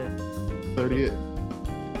the 30th?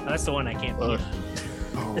 Oh, that's the one I can't be on.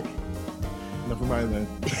 Oh, never mind then.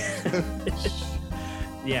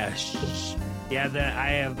 Yeah. I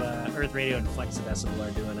have Earth Radio and Flexidecibel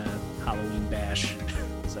are doing a Halloween bash,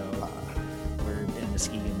 so we're in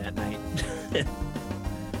Muskegon that night.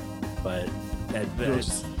 But at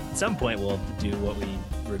some point we'll do what we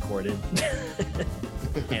recorded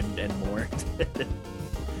and more.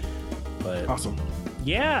 But awesome.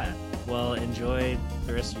 Yeah. Well, enjoy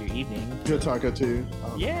the rest of your evening. Good talking to you.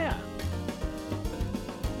 Yeah.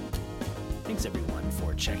 Thanks everyone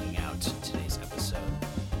for checking out today's episode.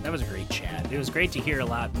 That was a great chat. It was great to hear a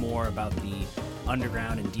lot more about the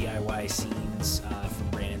underground and DIY scenes from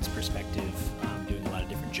Brandon's perspective, doing a lot of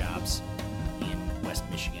different jobs in West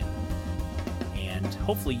Michigan. And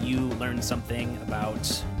hopefully you learned something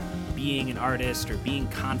about being an artist or being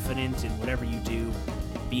confident in whatever you do,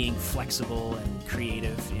 being flexible and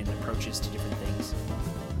creative in approaches to different things.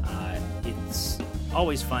 It's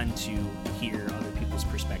always fun to hear other people's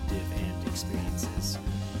perspective and experiences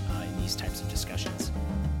in these types of discussions.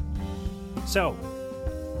 So,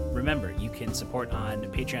 remember, you can support on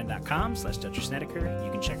patreon.com/Dutcher Snedeker.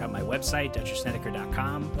 You can check out my website,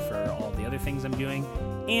 DutcherSnedeker.com, for all the other things I'm doing.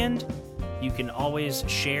 And you can always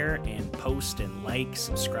share and post and like,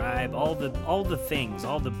 subscribe, all the things,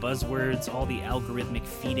 all the buzzwords, all the algorithmic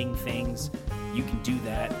feeding things. You can do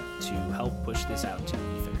that to help push this out to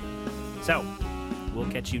the ether. So, we'll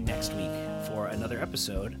catch you next week for another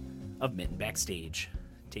episode of Mitten Backstage.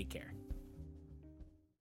 Take care.